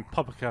so you is. can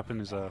pop a cap in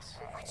his ass.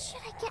 What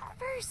should I get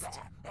first?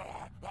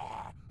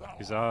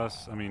 His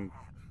ass, I mean,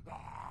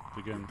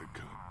 the gun. The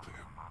gun,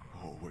 Clem.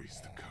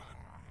 Always the gun.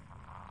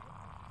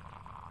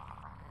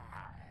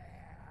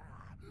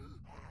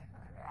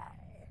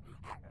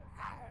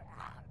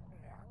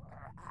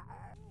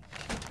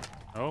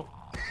 Oh.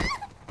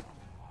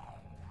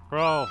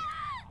 Bro.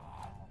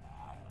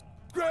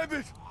 Grab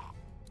it!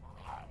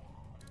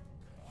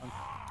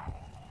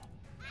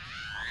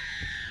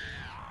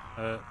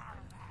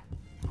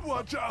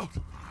 Watch out!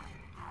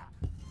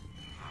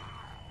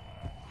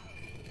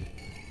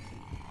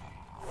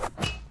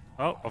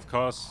 Oh, of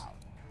course.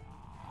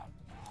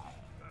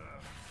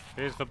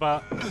 Here's the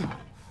bat.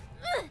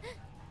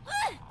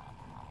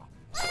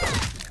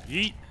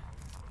 Yeet.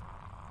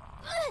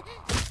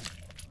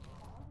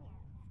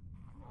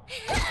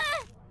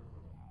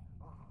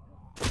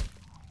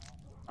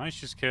 Nice,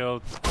 just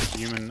killed a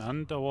human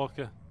and a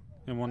walker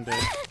in one day.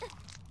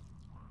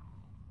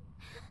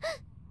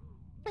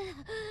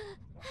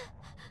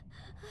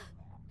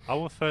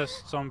 Our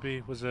first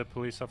zombie was a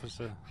police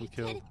officer we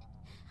killed.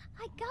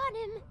 I got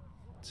him.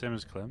 Same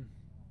as Clem.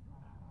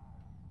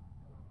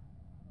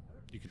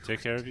 You can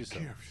take care of yourself.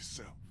 Take care of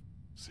yourself.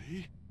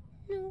 See?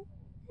 No,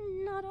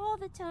 not all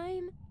the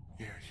time.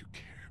 Yeah, you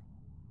can.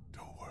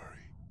 Don't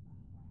worry.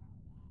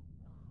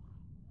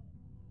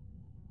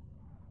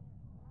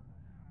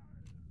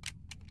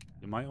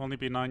 You might only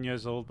be 9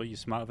 years old, but you're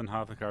smarter than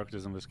half the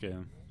characters in this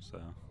game,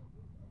 so...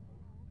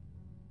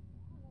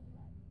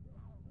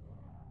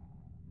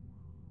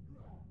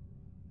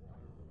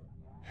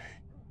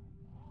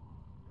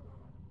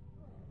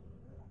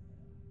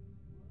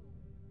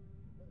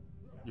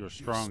 You're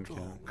strong,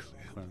 Clem.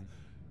 Clem.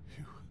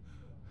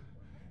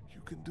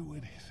 You can do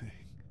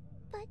anything.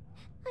 But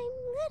I'm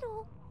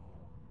little.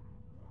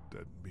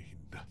 Doesn't mean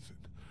nothing.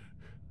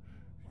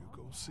 You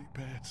go see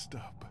bad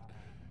stuff, but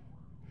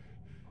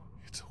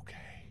it's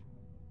okay.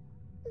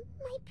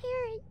 My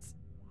parents.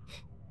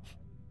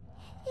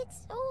 It's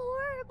so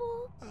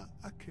horrible.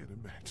 I can't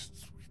imagine,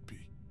 sweet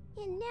pea.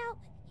 And now,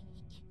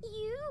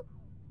 you.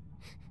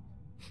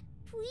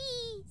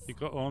 Please. You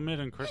got Omid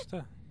and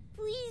Krista?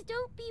 Please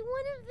don't be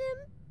one of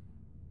them.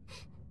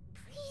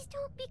 Please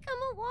don't become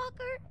a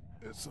walker.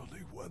 There's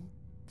only one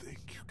thing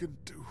you can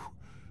do.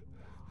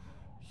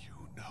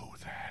 You know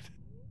that.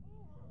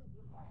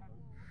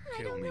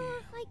 I don't know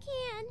if I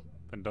can.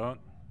 Then don't.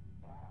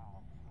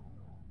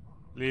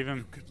 Leave him.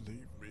 You can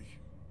leave me.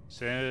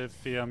 Save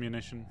the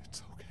ammunition.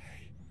 It's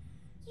okay.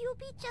 You'll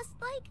be just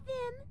like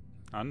them.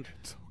 And?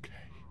 It's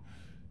okay.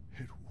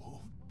 It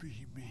won't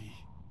be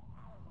me.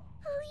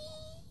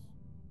 Lee.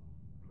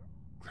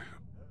 Clem,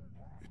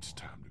 it's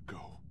time to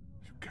go.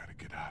 You gotta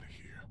get out of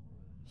here.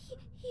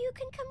 You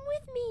can come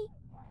with me.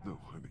 No,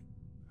 honey.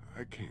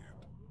 I can't.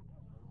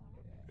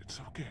 It's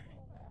okay.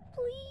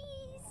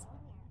 Please.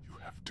 You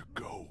have to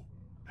go.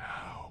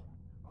 Now.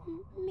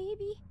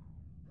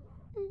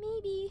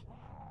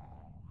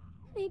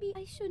 Maybe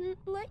I shouldn't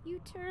let you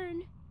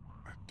turn.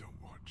 I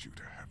don't want you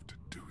to have to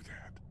do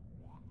that.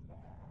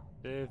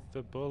 Save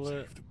the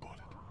bullet. Save the bullet.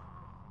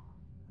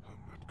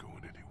 I'm not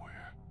going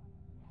anywhere.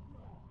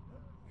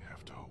 You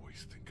have to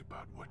always think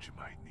about what you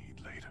might need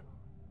later.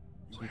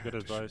 You Some had good to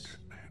shoot advice.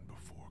 that man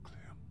before,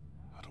 Clem.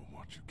 I don't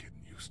want you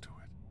getting used to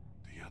it.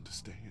 Do you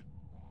understand?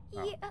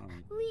 Yeah,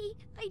 Lee,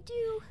 I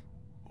do.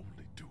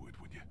 Only do it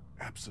when you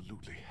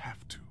absolutely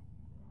have to.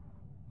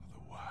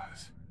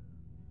 Otherwise...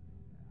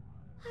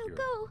 I'll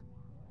go.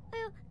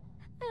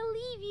 I'll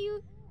leave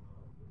you.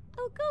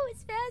 I'll go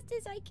as fast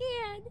as I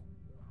can.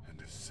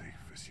 And as safe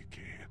as you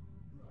can.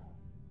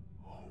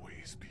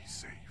 Always be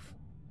safe.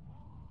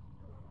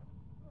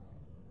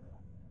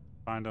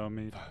 Find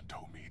Omid. Find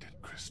Omid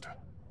and Krista.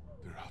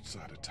 They're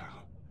outside of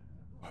town.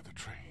 By the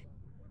train.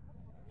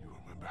 You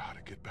remember how to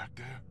to get back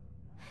there?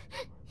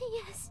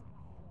 Yes.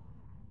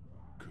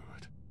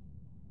 Good.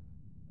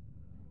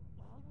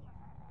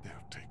 They'll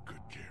take good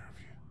care of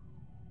you.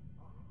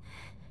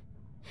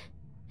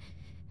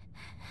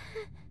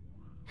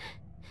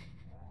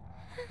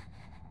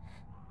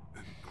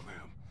 And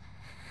Clem,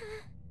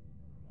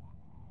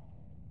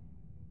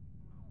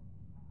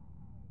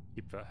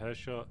 Keep that hair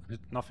short.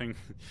 Nothing.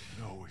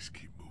 you always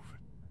keep moving.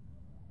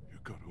 You're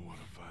gonna want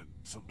to find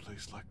some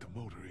place like the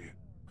motor inn,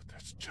 but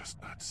that's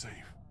just not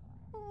safe.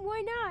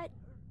 Why not?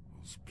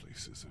 Those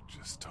places are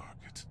just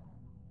targets.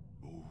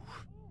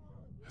 Move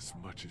as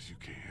much as you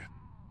can.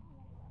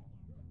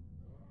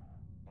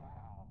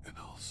 And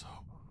also,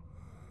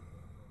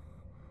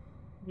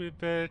 With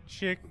the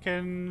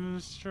chicken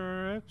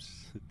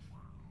strips.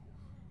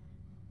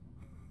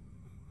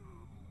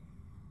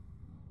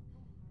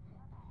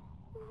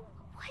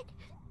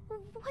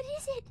 What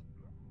is it?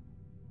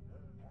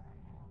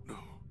 no,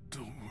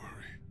 don't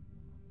worry.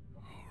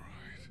 All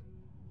right.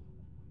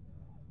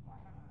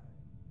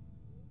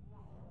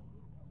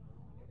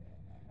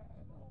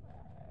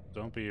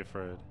 Don't be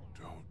afraid.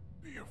 Don't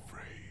be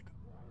afraid.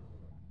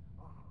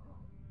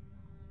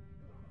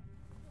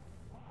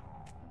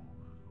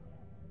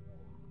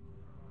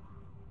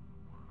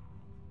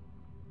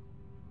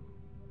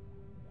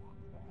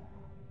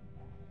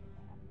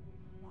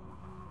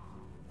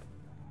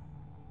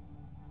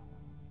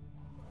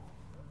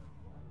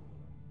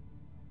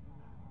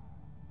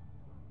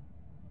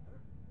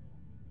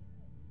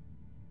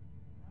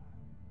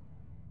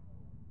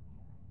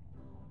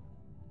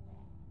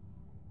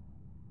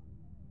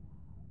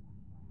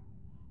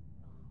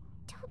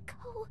 Don't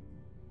go.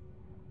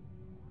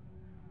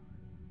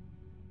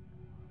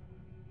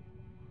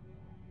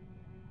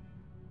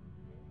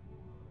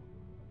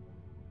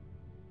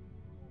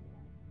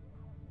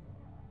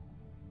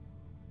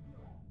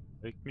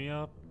 Wake me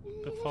up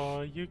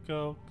before you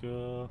go,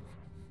 girl.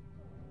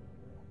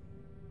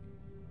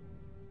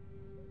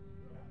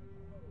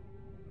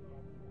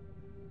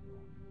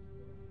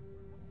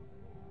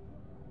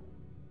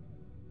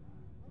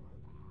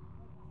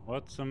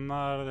 What's the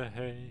matter,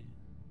 hey?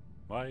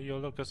 Why you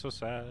looking so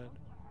sad?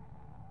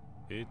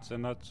 It's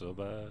not so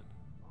bad.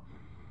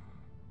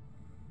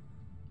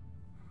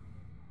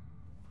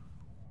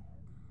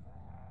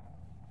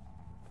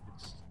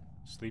 It's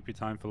sleepy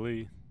time for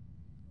Lee.